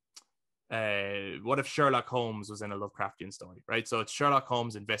 what if Sherlock Holmes was in a Lovecraftian story, right? So it's Sherlock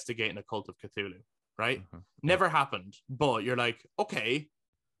Holmes investigating a cult of Cthulhu, right? Never happened, but you're like, okay,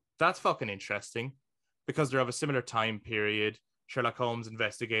 that's fucking interesting because they're of a similar time period. Sherlock Holmes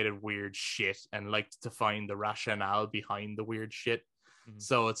investigated weird shit and liked to find the rationale behind the weird shit.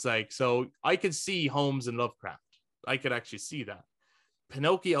 So it's like, so I could see Holmes and Lovecraft. I could actually see that.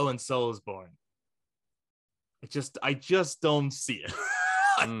 Pinocchio and Soulsborne. I just don't see it.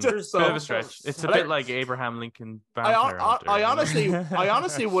 It's a bit of a stretch. It's a bit like Abraham Lincoln Vampire Hunter. I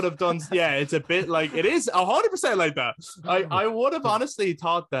honestly would have done. Yeah, it's a bit like it is 100% like that. I would have honestly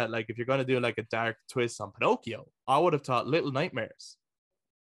thought that like if you're going to do like a dark twist on Pinocchio, I would have thought Little Nightmares.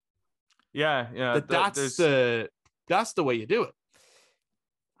 Yeah. That's the way you do it.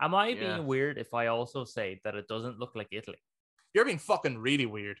 Am I being weird if I also say that it doesn't look like Italy? You're being fucking really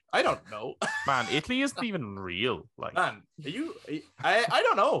weird. I don't know. Man, Italy isn't even real. Like, man, are you? I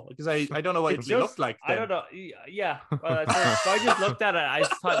don't know because I don't know what Italy looked like then. I don't know. Yeah. Well, if I just looked at it, I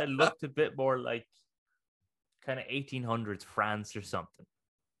just thought it looked a bit more like kind of 1800s France or something.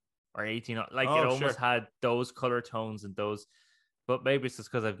 Or 18, like it almost had those color tones and those. But maybe it's just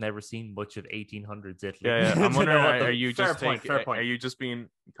because I've never seen much of 1800s Italy. Yeah. I'm wondering, are you just fair point. Are you just being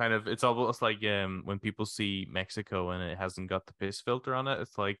kind of? It's almost like when people see Mexico and it hasn't got the piss filter on it.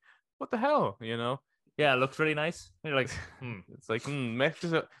 It's like, what the hell, you know? Yeah, it looks really nice. You're like, It's like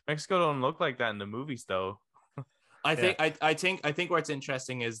Mexico don't look like that in the movies, though. I think what's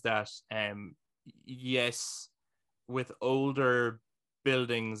interesting is that yes, with older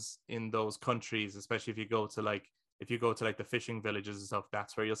buildings in those countries, especially if you go to like the fishing villages and stuff,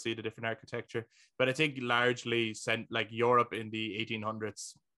 that's where you'll see the different architecture. But I think largely like Europe in the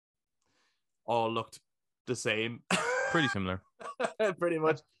 1800s all looked the same. Pretty similar. Pretty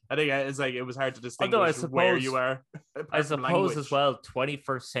much. I think it's like it was hard to distinguish where you are. I suppose as well,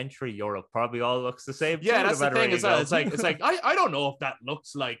 21st century Europe probably all looks the same. Yeah, that's the thing as well. It's like I don't know if that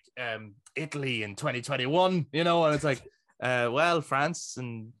looks like Italy in 2021, you know, and it's like well, France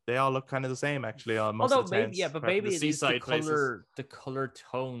and they all look kind of the same actually on most of the towns. But maybe it is the color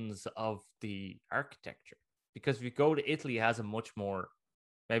tones of the architecture. Because if you go to Italy, it has a much more.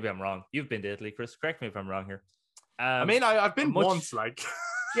 Maybe I'm wrong. You've been to Italy, Chris. Correct me if I'm wrong here. I mean, I've been once, like.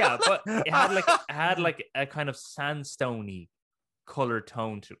 Yeah, but it had like a kind of sandstony color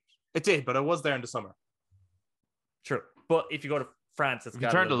tone to it. It did, but it was there in the summer. True, but if you go to France, it's If you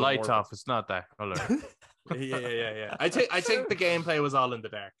got turn a the little bit lights more off, it's not that color. Yeah. I think the gameplay was all in the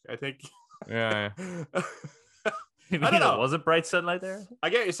dark. I think. Yeah. You I don't know. Was it bright sunlight there? I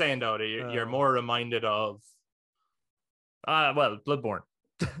get what you're saying though. That you're more reminded of. Well, Bloodborne.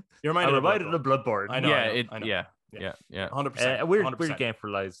 You're I'm reminded reminded of Bloodborne. I know. Yeah, I know. Yeah. 100%. A weird 100%. game for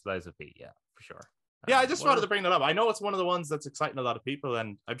Lies of P. Yeah, for sure. Yeah, I just wanted to bring that up. I know it's one of the ones that's exciting a lot of people,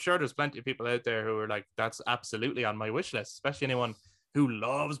 and I'm sure there's plenty of people out there who are like, "That's absolutely on my wish list," especially anyone who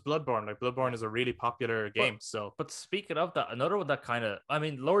loves Bloodborne. Like Bloodborne is a really popular game. But speaking of that, another one that kind of, I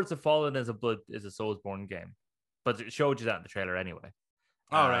mean, Lords of Fallen is a Soulsborne game, but it showed you that in the trailer anyway.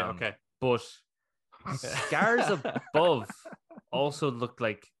 All right, okay. But Scars Above also looked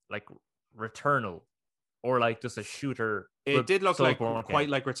like Returnal, or like just a shooter. It did look like Soulsborne quite game.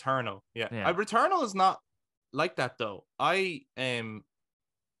 like Returnal. Yeah. Yeah. Returnal is not like that though. I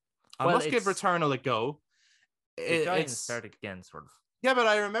must give it's- Returnal a go. It died and It's started again, sort of. yeah, but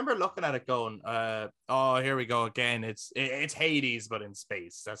I remember looking at it going, oh, here we go again. It's Hades, but in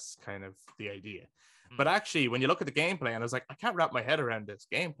space. That's kind of the idea. But actually, when you look at the gameplay, and I was like, I can't wrap my head around this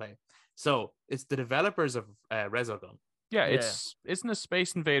gameplay. So it's the developers of Resogun. Yeah, isn't it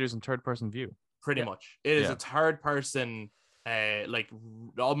Space Invaders in third person view? Pretty much. It is a third person, like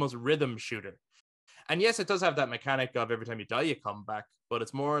almost rhythm shooter. And yes, it does have that mechanic of every time you die, you come back, but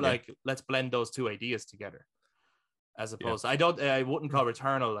it's more like, let's blend those two ideas together. As opposed, I wouldn't call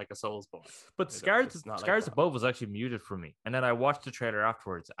Returnal like a Soulsborne. But Scars Above was actually muted for me. And then I watched the trailer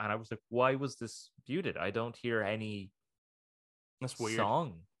afterwards and I was like, why was this muted? I don't hear any That's weird.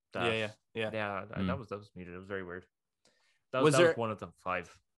 song. Yeah. That was muted. It was very weird. That Was was there- one of the 5.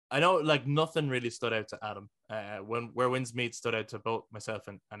 I know, like nothing really stood out to Adam. Where Winds Meet stood out to both myself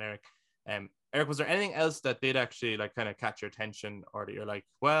and Eric. Eric, was there anything else that did actually like kind of catch your attention, or that you're like,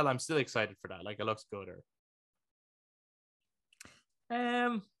 well, I'm still excited for that, like it looks good, or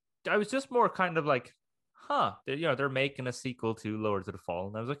I was just more kind of like, they're making a sequel to Lords of the Fallen.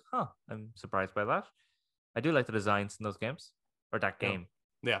 And I was like, I'm surprised by that. I do like the designs in those games, or that game.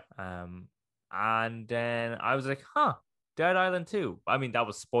 Yeah. And then I was like, Dead Island 2. I mean, that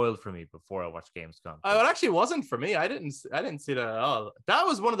was spoiled for me before I watched Gamescom. It actually wasn't for me. I didn't see that at all. That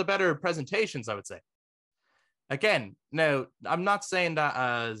was one of the better presentations, I would say. Again, now I'm not saying that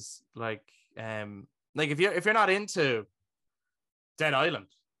as like if you're not into Dead Island,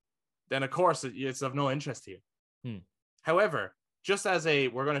 then of course it's of no interest to you. However, just as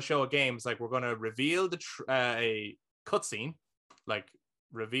we're going to show a game, it's like we're going to reveal a cutscene, like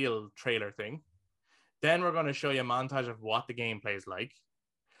reveal trailer thing. Then we're going to show you a montage of what the game plays like,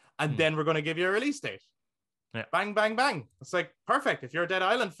 and then we're going to give you a release date. Yeah. Bang, bang, bang. It's like perfect. If you're a Dead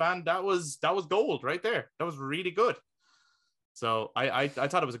Island fan, that was gold right there. That was really good. So I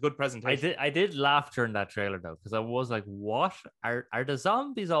thought it was a good presentation. I did laugh during that trailer though, because I was like, what are the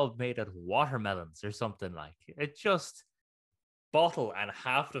zombies all made out of watermelons or something? Like it just bottle and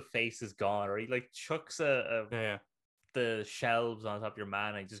half the face is gone, or he like chucks the shelves on top of your man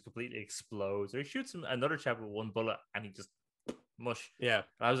and he just completely explodes, or he shoots him another chap with one bullet and he just mush. Yeah.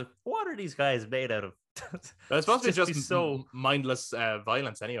 And I was like, what are these guys made out of? But it's supposed to be just so mindless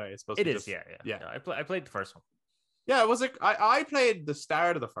violence anyway. It's supposed to be is, yeah. I played the first one. Yeah, it was like I played the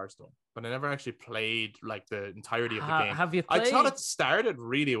start of the first one, but I never actually played like the entirety of the game. Have you played... I thought it started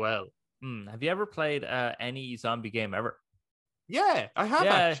really well. Have you ever played any zombie game ever? Yeah, I have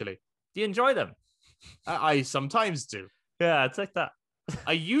actually. Do you enjoy them? I sometimes do. Yeah, it's like that.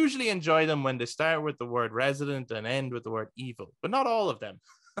 I usually enjoy them when they start with the word resident and end with the word evil, but not all of them.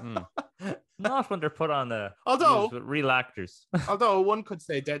 Not when they're put on real actors. Although one could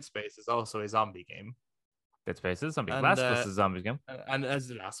say Dead Space is also a zombie game. Dead Space is a zombie. Last of Us is a zombie game. And as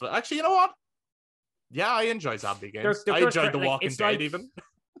the last one, actually, you know what? Yeah, I enjoy zombie games. I enjoyed The Walking Dead even.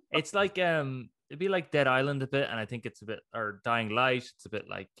 It's like it'd be like Dead Island a bit, and I think it's a bit, or Dying Light. It's a bit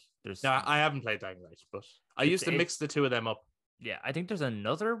like there's. No, I haven't played Dying Light, but I used to mix the two of them up. Yeah, I think there's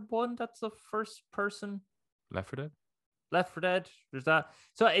another one that's a first person. Left 4 Dead. Left 4 Dead. There's that.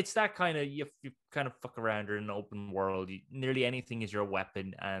 So it's that kind of you kind of fuck around in an open world. Nearly anything is your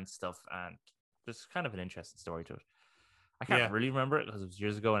weapon and stuff, and there's kind of an interesting story to it. I can't really remember it because it was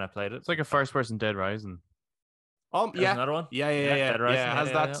years ago when I played it. It's like a first person Dead Rising. Yeah, another one. Yeah. Dead Rising, it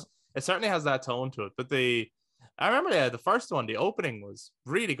has that. Yeah. It certainly has that tone to it. But I remember the first one. The opening was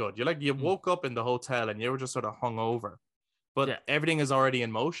really good. You woke up in the hotel and you were just sort of hungover, but everything is already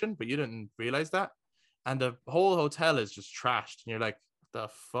in motion, but you didn't realize that, and the whole hotel is just trashed. And you're like, what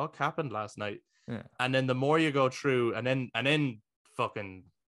the fuck happened last night? Yeah. And then the more you go through, and then fucking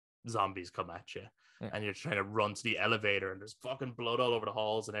zombies come at you. Yeah. And you're trying to run to the elevator and there's fucking blood all over the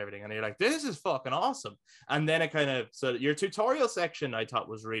halls and everything. And you're like, this is fucking awesome. And then it kind of, so your tutorial section I thought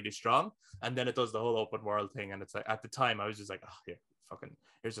was really strong. And then it does the whole open world thing. And it's like, at the time I was just like, oh, here, fucking,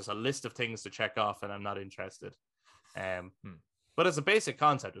 here's just a list of things to check off and I'm not interested. But as a basic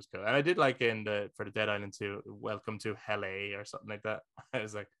concept, it was cool. And I did like for the Dead Island 2, Welcome to Hell A or something like that. I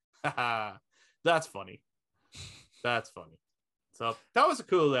was like, haha, that's funny. That's funny. So that was a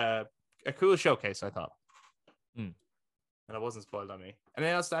cool showcase, I thought. And it wasn't spoiled on me.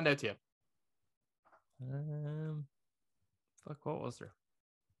 Anything else stand out to you? What was there?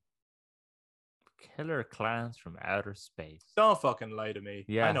 Killer Clowns from Outer Space. Don't fucking lie to me.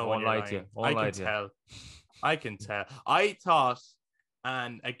 Yeah, I know when you're lying. I can tell. I can tell. I thought,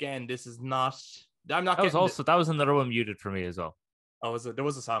 and again, this is not. I'm not. That was another one muted for me as well. Oh, was it? There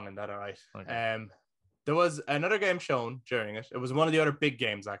was a song in that, all right. Okay. There was another game shown during it. It was one of the other big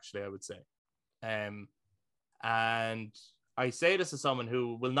games, actually, I would say. And I say this as someone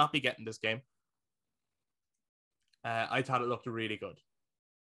who will not be getting this game. I thought it looked really good.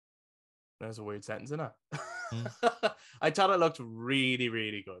 There's a weird sentence in it. I thought it looked really,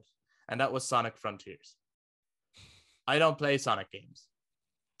 really good. And that was Sonic Frontiers. I don't play Sonic games.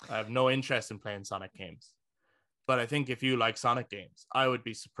 I have no interest in playing Sonic games. But I think if you like Sonic games, I would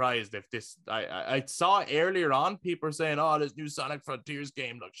be surprised if this. I saw earlier on people were saying, "Oh, this new Sonic Frontiers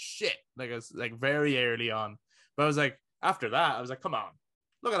game looks shit." Like it's like very early on. But I was like, after that, I was like, "Come on,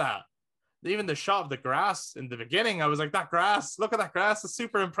 look at that." Even the shot of the grass in the beginning, I was like, "That grass! Look at that grass! It's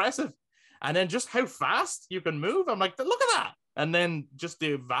super impressive." And then just how fast you can move, I'm like, "Look at that!" And then just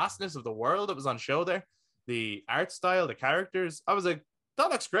the vastness of the world that was on show there, the art style, the characters. I was like,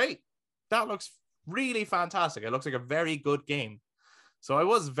 "That looks great. That looks really fantastic. It looks like a very good game." So I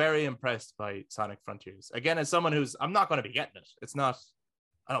was very impressed by Sonic Frontiers. Again, as someone I'm not going to be getting it. It's not,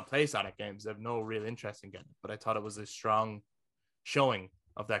 I don't play Sonic games. I have no real interest in getting it, but I thought it was a strong showing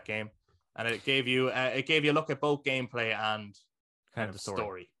of that game. And it gave you a look at both gameplay and kind of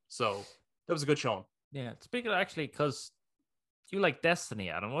story. So that was a good showing. Yeah. Speaking of actually, because you like Destiny,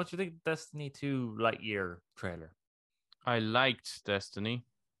 Adam, what do you think of Destiny 2 Lightyear trailer? I liked Destiny.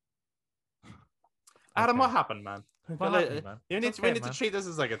 Adam, what happened, man? What happened, man? We need to treat this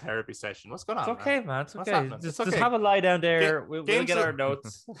as like a therapy session. What's going on? It's okay, man. It's okay. Just have a lie down there. We'll get our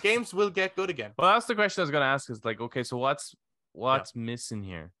notes. Games will get good again. Well, that's the question I was going to ask. Is like, okay, so what's missing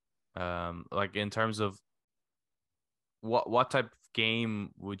here? Like in terms of what type of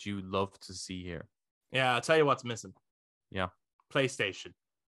game would you love to see here? Yeah, I'll tell you what's missing. Yeah, PlayStation.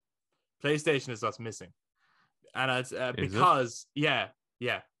 PlayStation is what's missing, and it's because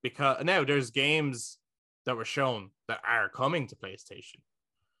now there's games that were shown that are coming to PlayStation,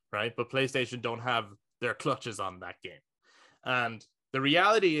 right? But PlayStation don't have their clutches on that game. And the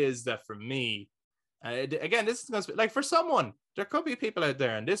reality is that for me, again, this is going to be like for someone, there could be people out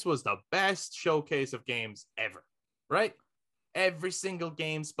there, and this was the best showcase of games ever, right? Every single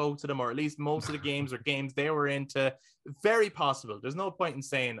game spoke to them, or at least most of the games or games they were into. Very possible. There's no point in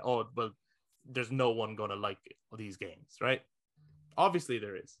saying, oh, well, there's no one going to like these games, right? Obviously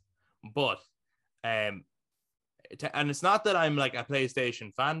there is. But and it's not that I'm like a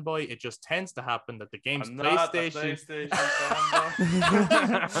PlayStation fanboy. It just tends to happen that the games PlayStation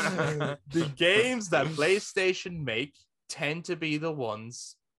fanboy. The games that PlayStation make tend to be the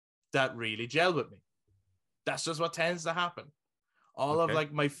ones that really gel with me. That's just what tends to happen. All of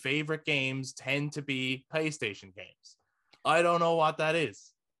like my favorite games tend to be PlayStation games. I don't know what that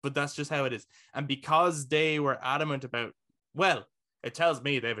is, but that's just how it is. And because they were adamant about, well, it tells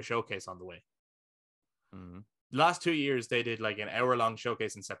me they have a showcase on the way. Mm-hmm. Last 2 years, they did like an hour-long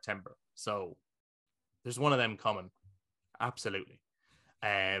showcase in September. So there's one of them coming. Absolutely.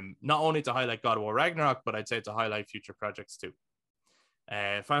 Not only to highlight God of War Ragnarok, but I'd say to highlight future projects too.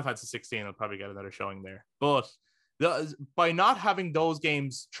 Final Fantasy 16 will probably get another showing there. But by not having those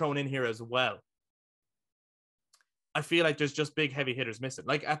games thrown in here as well, I feel like there's just big heavy hitters missing.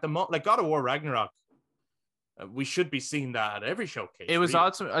 Like at the like God of War Ragnarok, we should be seeing that at every showcase. It was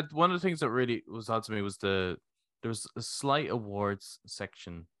odd to me. One of the things that really was odd to me was there was a slight awards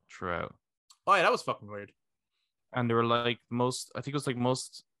section throughout. Oh yeah, that was fucking weird. And they were like I think it was like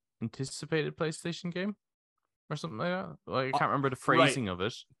most anticipated PlayStation game or something like that. Like, I can't remember the phrasing of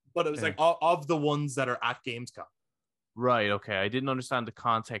it. But it was like of the ones that are at Gamescom. Right. Okay. I didn't understand the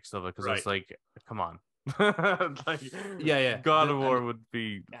context of it because I was like, come on. Like, God of War would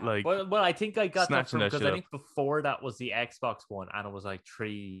be like. Well, I think I got that because I think up. before that was the Xbox one, and it was like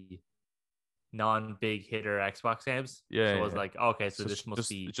 3 non-big hitter Xbox games. Yeah. So I was like, okay, so this must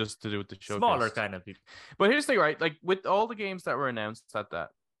be just to do with the showcase. Smaller kind of people. But here's the thing, right? Like with all the games that were announced at that,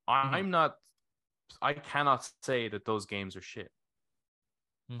 I cannot say that those games are shit.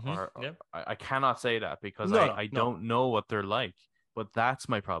 Or Yeah. I cannot say that because No, I no. don't know what they're like. But that's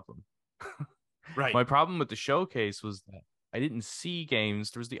my problem. Right. My problem with the showcase was that I didn't see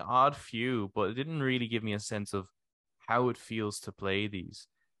games. There was the odd few, but it didn't really give me a sense of how it feels to play these.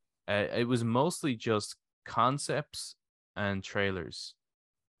 It was mostly just concepts and trailers.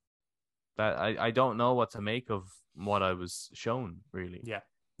 That I don't know what to make of what I was shown, really. Yeah.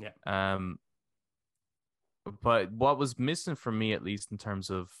 But what was missing for me, at least in terms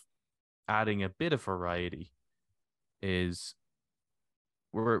of adding a bit of variety, is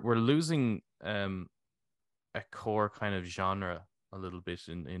we're losing a core kind of genre a little bit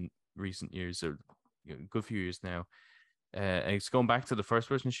in recent years, or a good few years now. It's going back to the first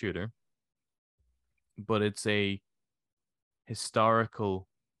person shooter, but it's a historical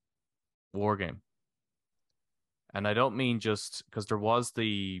war game. And I don't mean just because there was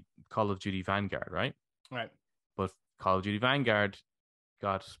the Call of Duty Vanguard, right? Right. But Call of Duty Vanguard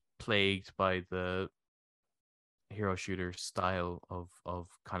got plagued by the hero shooter style of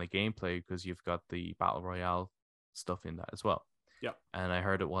kind of gameplay because you've got the battle royale stuff in that as well. Yeah. And I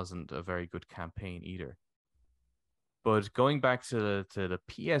heard it wasn't a very good campaign either. But going back to the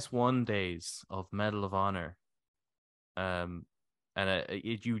PS1 days of Medal of Honor,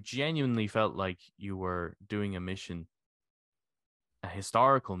 you genuinely felt like you were doing a mission, a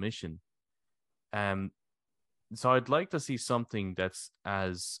historical mission. So I'd like to see something that's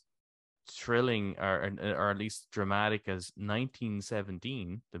as thrilling or at least dramatic as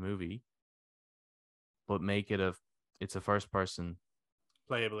 1917, the movie, but make it it's a first person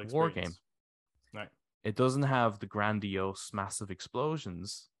Playable experience. war game. Right. It doesn't have the grandiose, massive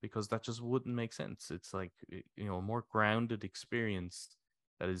explosions because that just wouldn't make sense. It's like, a more grounded experience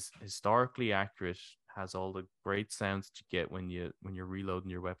that is historically accurate, has all the great sounds that you get when you're reloading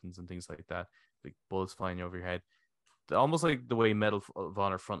your weapons and things like that, like bullets flying over your head. Almost like the way Medal of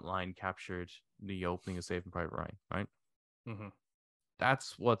Honor Frontline captured the opening of Saving Private Ryan, right? Mm-hmm.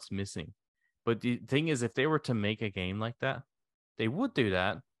 That's what's missing. But the thing is, if they were to make a game like that, they would do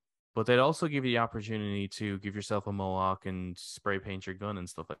that, but they'd also give you the opportunity to give yourself a mohawk and spray paint your gun and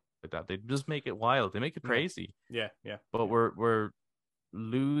stuff like that. They just make it wild. They make it crazy. Yeah. But we're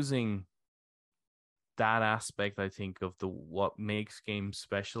losing that aspect, I think, of what makes games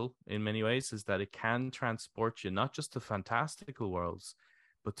special in many ways is that it can transport you not just to fantastical worlds,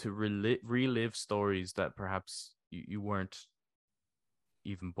 but to relive stories that perhaps you weren't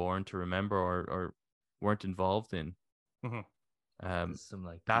even born to remember or weren't involved in. Mm-hmm.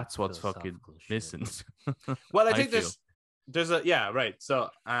 That's what's fucking missing. Well, I think there's so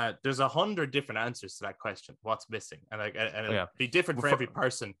there's 100 different answers to that question, what's missing, and it'll be different for every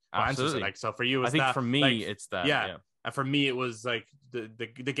person who answers it. Like, so for you, it's for me it's that and for me it was like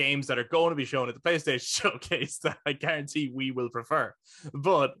the games that are going to be shown at the PlayStation showcase that I guarantee we will prefer,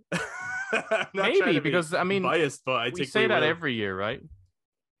 but maybe because I mean biased, but I think say that every year, right?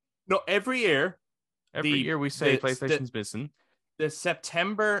 No, every year we say PlayStation's missing. The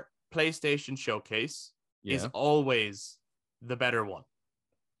September PlayStation showcase is always the better one.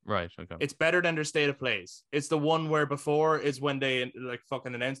 Right, okay. It's better than their state of plays. It's the one where before is when they like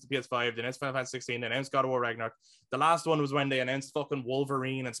fucking announced the PS5, they announced Final Fantasy 16, they announced God of War Ragnarok. The last one was when they announced fucking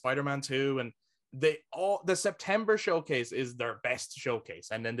Wolverine and Spider-Man 2, and the September showcase is their best showcase,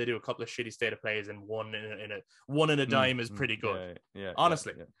 and then they do a couple of shitty state of plays, and one in a dime is pretty good.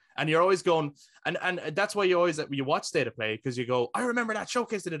 Honestly. Yeah. And you're always going, and that's why you watch state of play, because you go, I remember that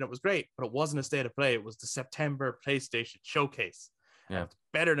showcase they did, it was great, but it wasn't a state of play, it was the September PlayStation showcase. Yeah, it's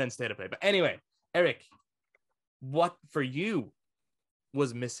better than state of play. But anyway, Eric, what for you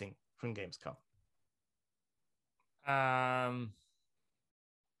was missing from Gamescom?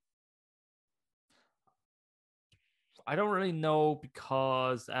 I don't really know,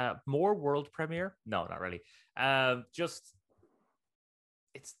 because more world premiere? No, not really. Just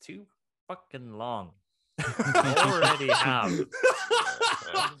it's too fucking long. I already have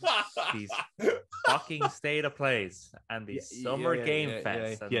these fucking state of plays and these summer game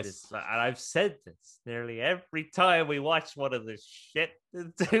fests, and and I've said this nearly every time we watch one of this shit.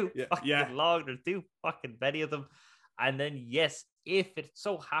 It's too fucking long. There's too fucking many of them. And then if it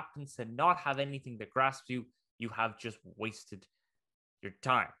so happens to not have anything that grasps you, you have just wasted your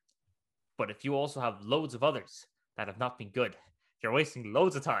time. But if you also have loads of others that have not been good, you're wasting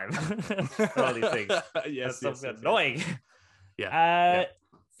loads of time for all these things. Yes, annoying.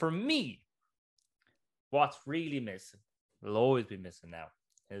 For me, what's really missing, will always be missing now,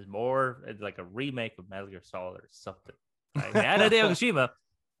 is more like a remake of Metal Gear Solid or something. And Hideo Kojima,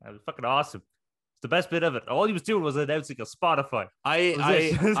 that was fucking awesome. The best bit of it. All he was doing was announcing a Spotify.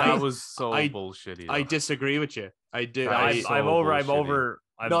 That was so bullshitty. I disagree with you. I do. I'm over.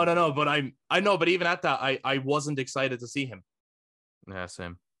 No. But I know. But even at that, I wasn't excited to see him. Yeah,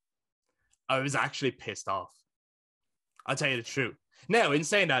 same. I was actually pissed off. I'll tell you the truth. Now, in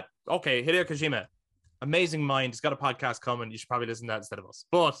saying that, okay, Hideo Kojima, amazing mind. He's got a podcast coming. You should probably listen to that instead of us.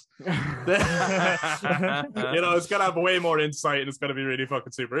 But it's gonna have way more insight and it's gonna be really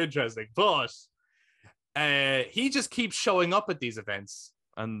fucking super interesting. But he just keeps showing up at these events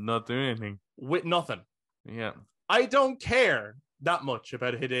and not doing anything with nothing. Yeah, I don't care that much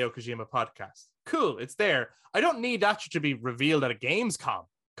about a Hideo Kojima podcast. Cool, it's there. I don't need that to be revealed at a Gamescom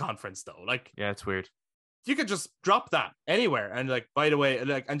conference though. Like, yeah, it's weird. You could just drop that anywhere and like, by the way,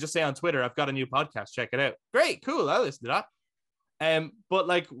 like, and just say on Twitter, I've got a new podcast. Check it out. Great, cool. I'll listen to that. But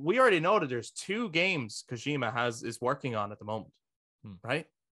like, we already know that there's 2 games Kojima is working on at the moment, right?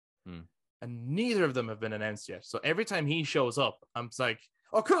 And neither of them have been announced yet. So every time he shows up, I'm just like,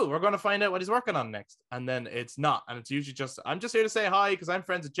 oh, cool. We're going to find out what he's working on next. And then it's not. And it's usually just, I'm just here to say hi because I'm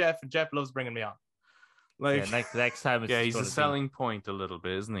friends with Jeff and Jeff loves bringing me on. Like, next time, he's a selling point a little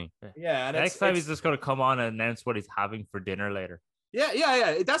bit, isn't he? Yeah, and next time he's just going to come on and announce what he's having for dinner later.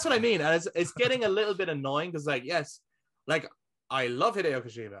 Yeah. That's what I mean, and it's getting a little bit annoying because, like, yes, like I love Hideo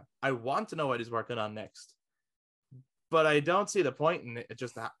Kojima. I want to know what he's working on next, but I don't see the point in it.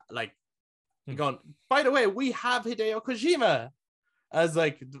 Just like going. By the way, we have Hideo Kojima as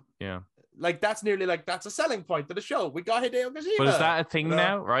like Like that's nearly like that's a selling point to the show. We got Hideo Kojima. But is that a thing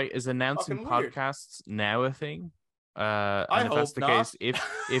now? Right? Is announcing podcasts now a thing? I hope that's the not. case,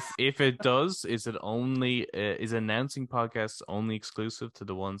 if it does, is it only is announcing podcasts only exclusive to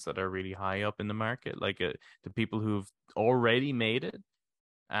the ones that are really high up in the market, like the people who've already made it,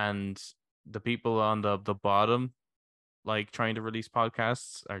 and the people on the bottom, like trying to release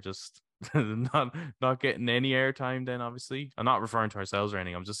podcasts, are just not getting any airtime? Then obviously, I'm not referring to ourselves or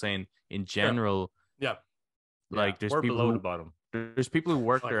anything. I'm just saying in general. Yeah. Like there's we're people below the bottom. There's people who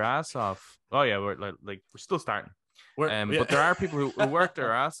work their ass off. Oh yeah, we're we're still starting. But there are people who work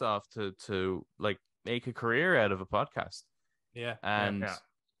their ass off to like make a career out of a podcast. Yeah. And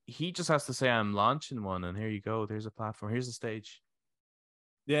he just has to say, I'm launching one, and here you go. There's a platform. Here's the stage.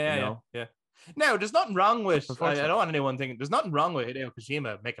 Yeah. No, there's nothing wrong with. I don't want anyone thinking there's nothing wrong with Hideo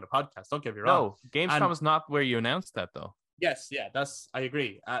Kojima making a podcast. Don't get me wrong. No, Gamescom is not where you announced that, though. Yes, I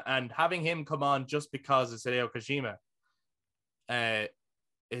agree. And having him come on just because it's Hideo Kojima,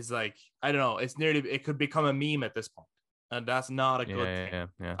 is like, I don't know. It's nearly, it could become a meme at this point, and that's not a good thing.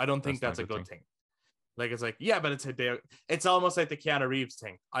 Yeah. I don't think that's a good thing. Like, it's like, but it's Hideo. It's almost like the Keanu Reeves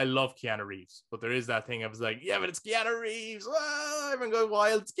thing. I love Keanu Reeves, but there is that thing. I was like, but it's Keanu Reeves. Whoa, everyone goes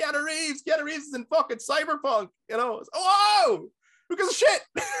wild. It's Keanu Reeves. Keanu Reeves is in fucking Cyberpunk. You know? It's, whoa! Who gives a shit?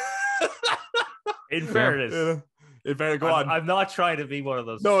 In fairness. It better go on. I'm not trying to be one of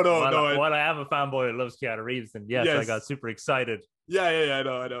those. No. While I am a fanboy that loves Keanu Reeves, and yes, I got super excited. Yeah, I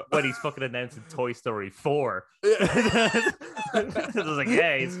know. When he's fucking announcing Toy Story 4. I was like,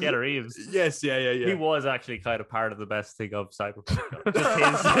 it's Keanu Reeves. Yes, yeah. He was actually kind of part of the best thing of Cyberpunk.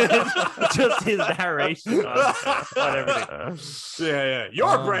 Just his narration on everything. Yeah.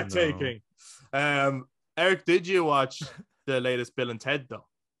 You're breathtaking. No. Eric, did you watch the latest Bill and Ted, though?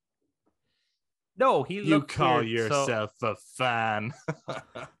 No, you call weird, yourself a fan.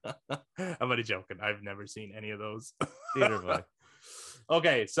 I'm only joking. I've never seen any of those. Neither have I.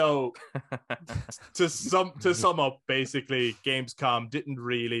 Okay, so to sum up, basically, Gamescom didn't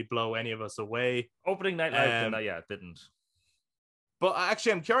really blow any of us away. Opening night live, didn't. But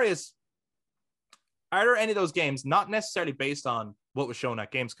actually, I'm curious. Are there any of those games, not necessarily based on what was shown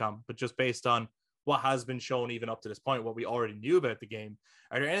at Gamescom, but just based on what has been shown even up to this point, what we already knew about the game?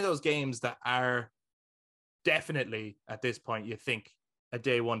 Are there any of those games that are definitely, at this point, you think a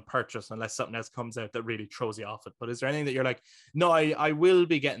day one purchase, unless something else comes out that really throws you off it? But is there anything that you're like, no, I will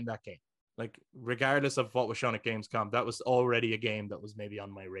be getting that game? Like, regardless of what was shown at Gamescom, that was already a game that was maybe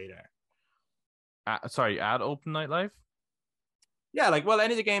on my radar. At Open Night Live? Yeah, like, well,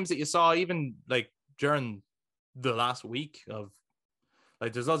 any of the games that you saw, even like during the last week of,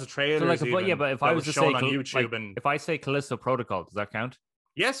 like, there's lots of trailers. So like, but if I was to say on YouTube, like, and if I say Callisto Protocol, does that count?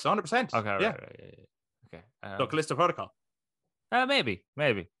 Yes, 100%. Okay, yeah. Right. Okay. So Callisto Protocol. Maybe.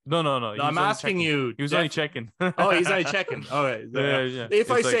 No. I'm asking you. He was only checking. Oh, he's only checking. All right. Yeah.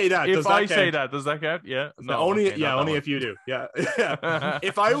 If I say that, does that count? Yeah. No. Only if you do. Yeah.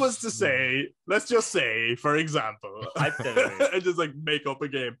 If I was to say, let's just say, for example, I just like make up a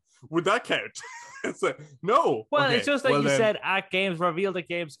game. Would that count? It's like, no. Well, Okay, it's just like well you then- said at games revealed at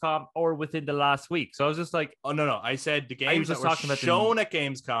Gamescom or within the last week. So I was just like, Oh no, I said the Are you games that just were talking about shown at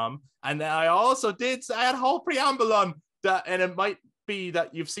Gamescom, and then I also did. I had a whole preamble on that, and it might be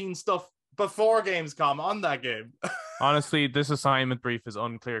that you've seen stuff before Gamescom on that game. Honestly, this assignment brief is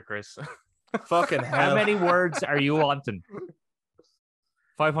unclear, Chris. Fucking hell! how many words are you wanting?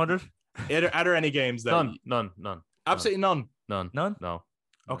 500? Are there any games that None. absolutely none? None? No.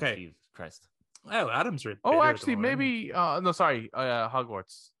 Okay. Oh, Jesus Christ. Oh, Adam's really. Oh, bitter at actually, the moment. maybe. No, sorry.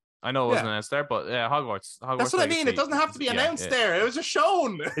 Hogwarts. I know it wasn't announced there, but Hogwarts. That's what I mean. It doesn't have to be announced there. It was just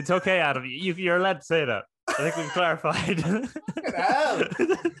shown. It's okay, Adam. You're allowed to say that. I think we've clarified. Fucking hell.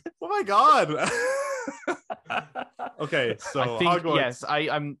 Oh my god. Okay, so I think Hogwarts. yes.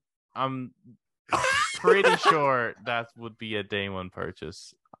 I'm pretty sure that would be a day one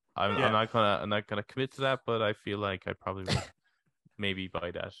purchase. I'm not gonna commit to that, but I feel like I probably would maybe buy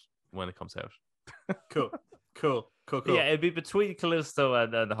that when it comes out. Cool. Yeah, it'd be between Callisto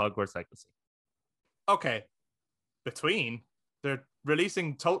and the Hogwarts Legacy. Okay. Between they're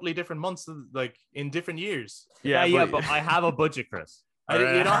releasing totally different months, like in different years. Yeah, but I have a budget, Chris. You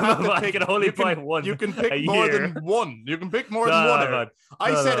don't have to pick. I can only buy one. You can pick more than one. You can pick more than one. Eric.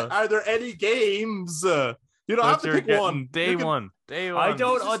 I said, are there any games? You don't have to pick one. Day one. I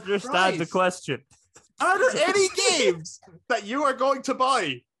don't understand the question. Are there any games that you are going to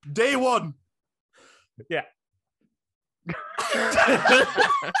buy day one? Yeah.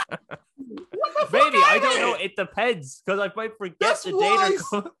 Maybe I don't know. It depends because I might forget That's the why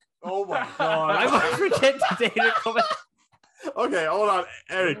data. Oh my god! I might forget the data coming. Okay, hold on,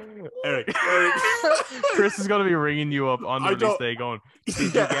 Eric. Chris is gonna be ringing you up on release day, going, "Did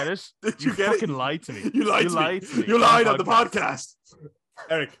you get it? Did you get fucking it? lied to me. You lied to me. You lied on the podcast."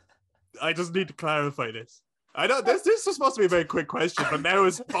 Eric, I just need to clarify this. I know this was supposed to be a very quick question, but now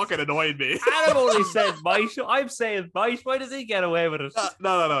it's fucking annoying me. Adam only said might. I'm saying might. Why does he get away with it?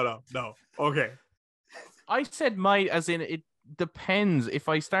 No. Okay. I said might, as in it depends. If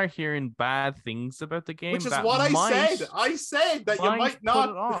I start hearing bad things about the game, Which is that what might, I said that you might not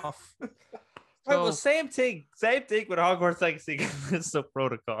put it off. Right, well, same thing with Hogwarts Legacy and Callisto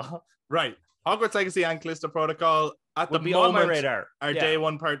Protocol. Right. Hogwarts Legacy and Callisto Protocol at the Would be on my moment radar. are day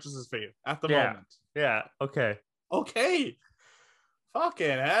one purchases for you at the Yeah. moment. Yeah. Okay. Okay.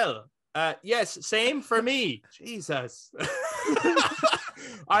 Fucking hell. Yes, same for me. Jesus.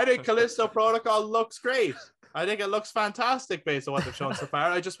 I think Callisto Protocol looks great. I think it looks fantastic based on what they've shown so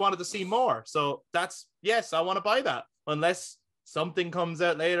far. I just wanted to see more. So that's, yes, I want to buy that. Unless something comes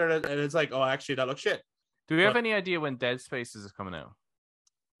out later and it's like, oh, actually, that looks shit. Do we have any idea when Dead Space is coming out?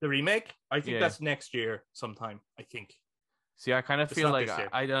 The remake? I think Yeah. that's next year sometime, I think. See, I kind of It's feel not like this year.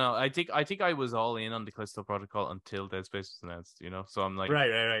 I don't know. I think I was all in on the Callisto Protocol until Dead Space was announced. You know, so I'm like, Right.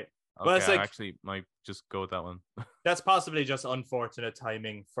 Okay, Well, it's like- I actually might just go with that one. That's possibly just unfortunate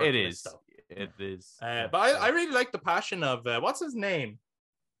timing for It is. Callisto. It is. But I really like the passion of, what's his name?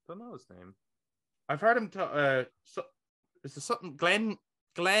 don't know his name. I've heard him is it something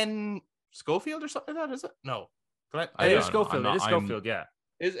Glenn Schofield or something like that, is it? No. Glenn, I It don't is know. Schofield. I'm It is not- Schofield. Yeah.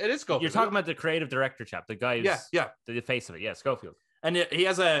 it is Schofield. You're talking about the creative director chap, the guy who's Yeah. the face of it. Yeah, Schofield. And he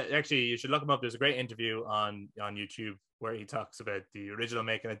has actually, you should look him up. There's a great interview on YouTube where he talks about the original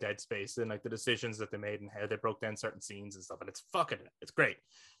making of Dead Space and like the decisions that they made and how they broke down certain scenes and stuff. And it's great.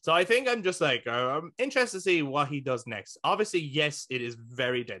 So I think I'm just like, I'm interested to see what he does next. Obviously, yes, it is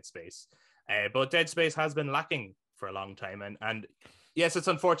very Dead Space, but Dead Space has been lacking for a long time. And yes, it's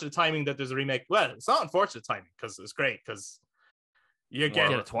unfortunate timing that there's a remake. Well, it's not unfortunate timing because it's great because you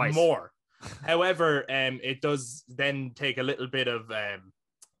get it twice. more. However, it does then take a little bit of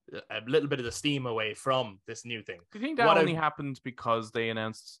the steam away from this new thing. Do you think that only happened because they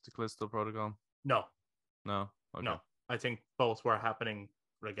announced the Callisto Protocol? No. Okay. No. I think both were happening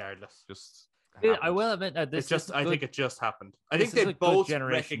regardless. Just I happened. will admit that this I think it just happened. I this think is they a good both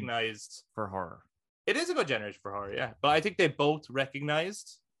generation. recognized for horror. it is a good generation for horror, yeah. But I think they both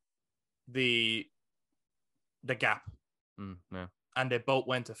recognized the gap, Yeah. and they both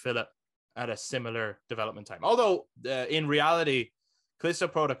went to fill it at a similar development time. Although in reality, Callisto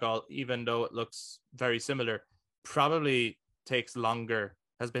Protocol, even though it looks very similar, probably takes longer,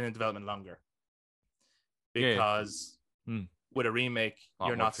 has been in development longer. Because with a remake,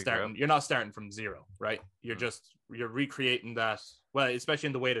 you're not starting from zero, right? You're recreating that. Well, especially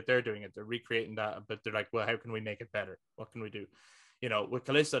in the way that they're doing it, they're recreating that, but they're like, well, how can we make it better? What can we do? You know, with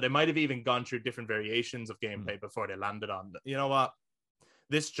Callisto, they might have even gone through different variations of gameplay before they landed on, you know what?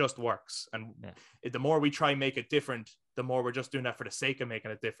 This just works. And the more we try and make it different, the more we're just doing that for the sake of making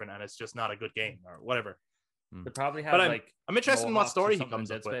it different, and it's just not a good game or whatever. They probably have But I'm interested in what story he something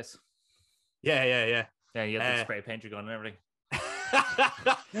comes in up Dead with. Space. Yeah. Yeah, you have the spray paint gun and everything.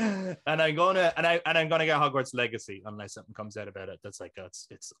 and I'm gonna get Hogwarts Legacy unless something comes out about it that's like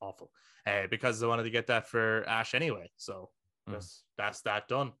it's awful. Because I wanted to get that for Ash anyway. So that's that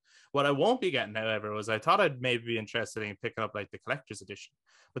done. What I won't be getting, however, was I thought I'd maybe be interested in picking up like the collector's edition,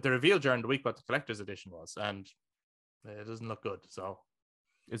 but they revealed during the week what the collector's edition was, and it doesn't look good. So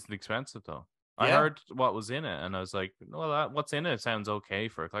It's expensive though. Yeah. I heard what was in it, and I was like, well, what's in it sounds okay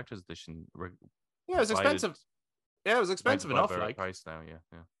for a collector's edition. Yeah, it was expensive. Yeah, it was expensive enough. Like price now,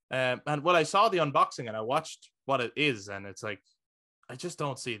 yeah. And well, I saw the unboxing and I watched what it is, and it's like I just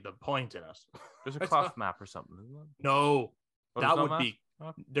don't see the point in it. There's a cloth map or something, isn't there? No, Oh, that there's no would map? be.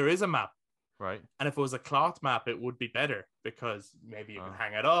 Oh. There is a map, Right. and if it was a cloth map, it would be better because maybe you can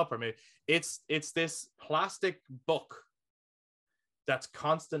hang it up, or maybe it's this plastic book that's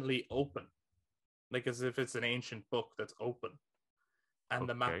constantly open, like as if it's an ancient book that's open, and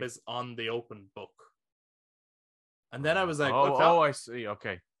the map is on the open book. And then I was like, I see.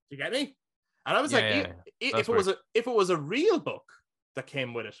 Okay. You get me? And I was like, if it was a real book that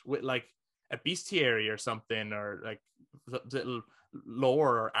came with it, with like a bestiary or something, or like little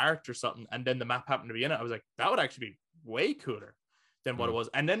lore or art or something, and then the map happened to be in it, I was like, that would actually be way cooler than what it was.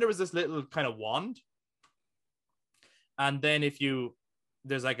 And then there was this little kind of wand, and then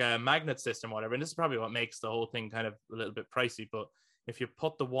there's like a magnet system, whatever, and this is probably what makes the whole thing kind of a little bit pricey. But if you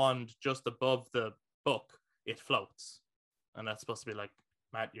put the wand just above the book, it floats, and that's supposed to be like,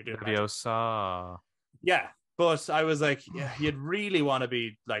 Matt, you're doing Leviosa. Yeah, but I was like, yeah, you'd really want to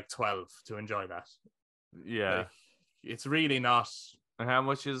be like 12 to enjoy that. Yeah, like, it's really not. And how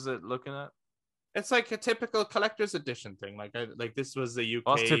much is it looking at? It's like a typical collector's edition thing. Like this was a UK.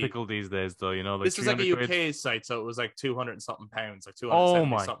 What's typical these days, though? You know, like this was like a UK quid? site, so it was like 200 and something pounds, like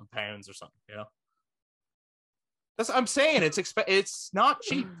 270 something pounds or something. You know. That's what I'm saying. It's not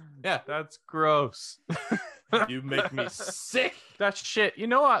cheap. Yeah, that's gross. You make me sick. That's shit. You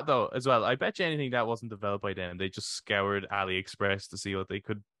know what though? As well, I bet you anything that wasn't developed by them. They just scoured AliExpress to see what they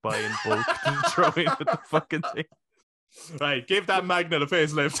could buy in bulk and throw in with the fucking thing. Right, give that magnet a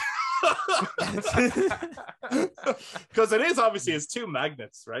facelift. Because it is obviously it's two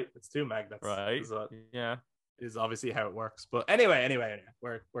magnets, right? It's two magnets, right? Yeah. Is obviously how it works. But anyway,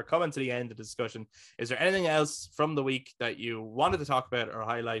 we're coming to the end of the discussion. Is there anything else from the week that you wanted to talk about or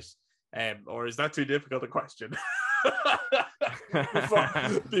highlight? Or is that too difficult a question?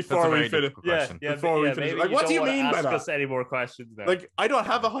 before we finish, before we finish, like, what do you mean by that? Ask us any more questions now. Like, I don't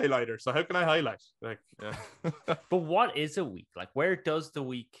have a highlighter, so how can I highlight? Like, but what is a week? Like, where does the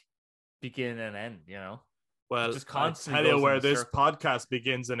week begin and end? You know. Well, I'll tell you where this podcast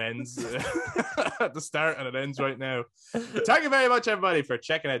begins and ends at the start, and it ends right now. Thank you very much, everybody, for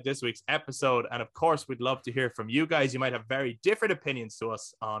checking out this week's episode. And of course, we'd love to hear from you guys. You might have very different opinions to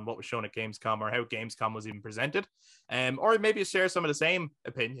us on what was shown at Gamescom or how Gamescom was even presented. Or maybe share some of the same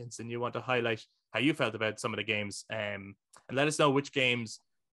opinions and you want to highlight how you felt about some of the games. And let us know which games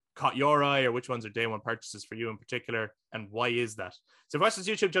caught your eye or which ones are day one purchases for you in particular, and why is that? So if you watch this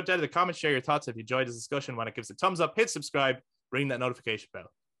YouTube, jump down to the comments, share your thoughts. If you enjoyed this discussion, want to give us a thumbs up, hit subscribe, ring that notification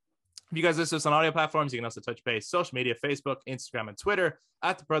bell. If you guys listen to us on audio platforms, you can also touch base social media, Facebook, Instagram, and Twitter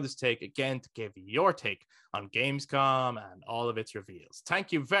at The Brothers Take, again, to give your take on Gamescom and all of its reveals.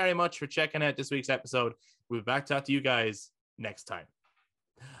 Thank you very much for checking out this week's episode. We'll be back to talk to you guys next time.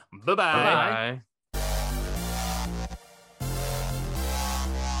 Bye-bye. Bye.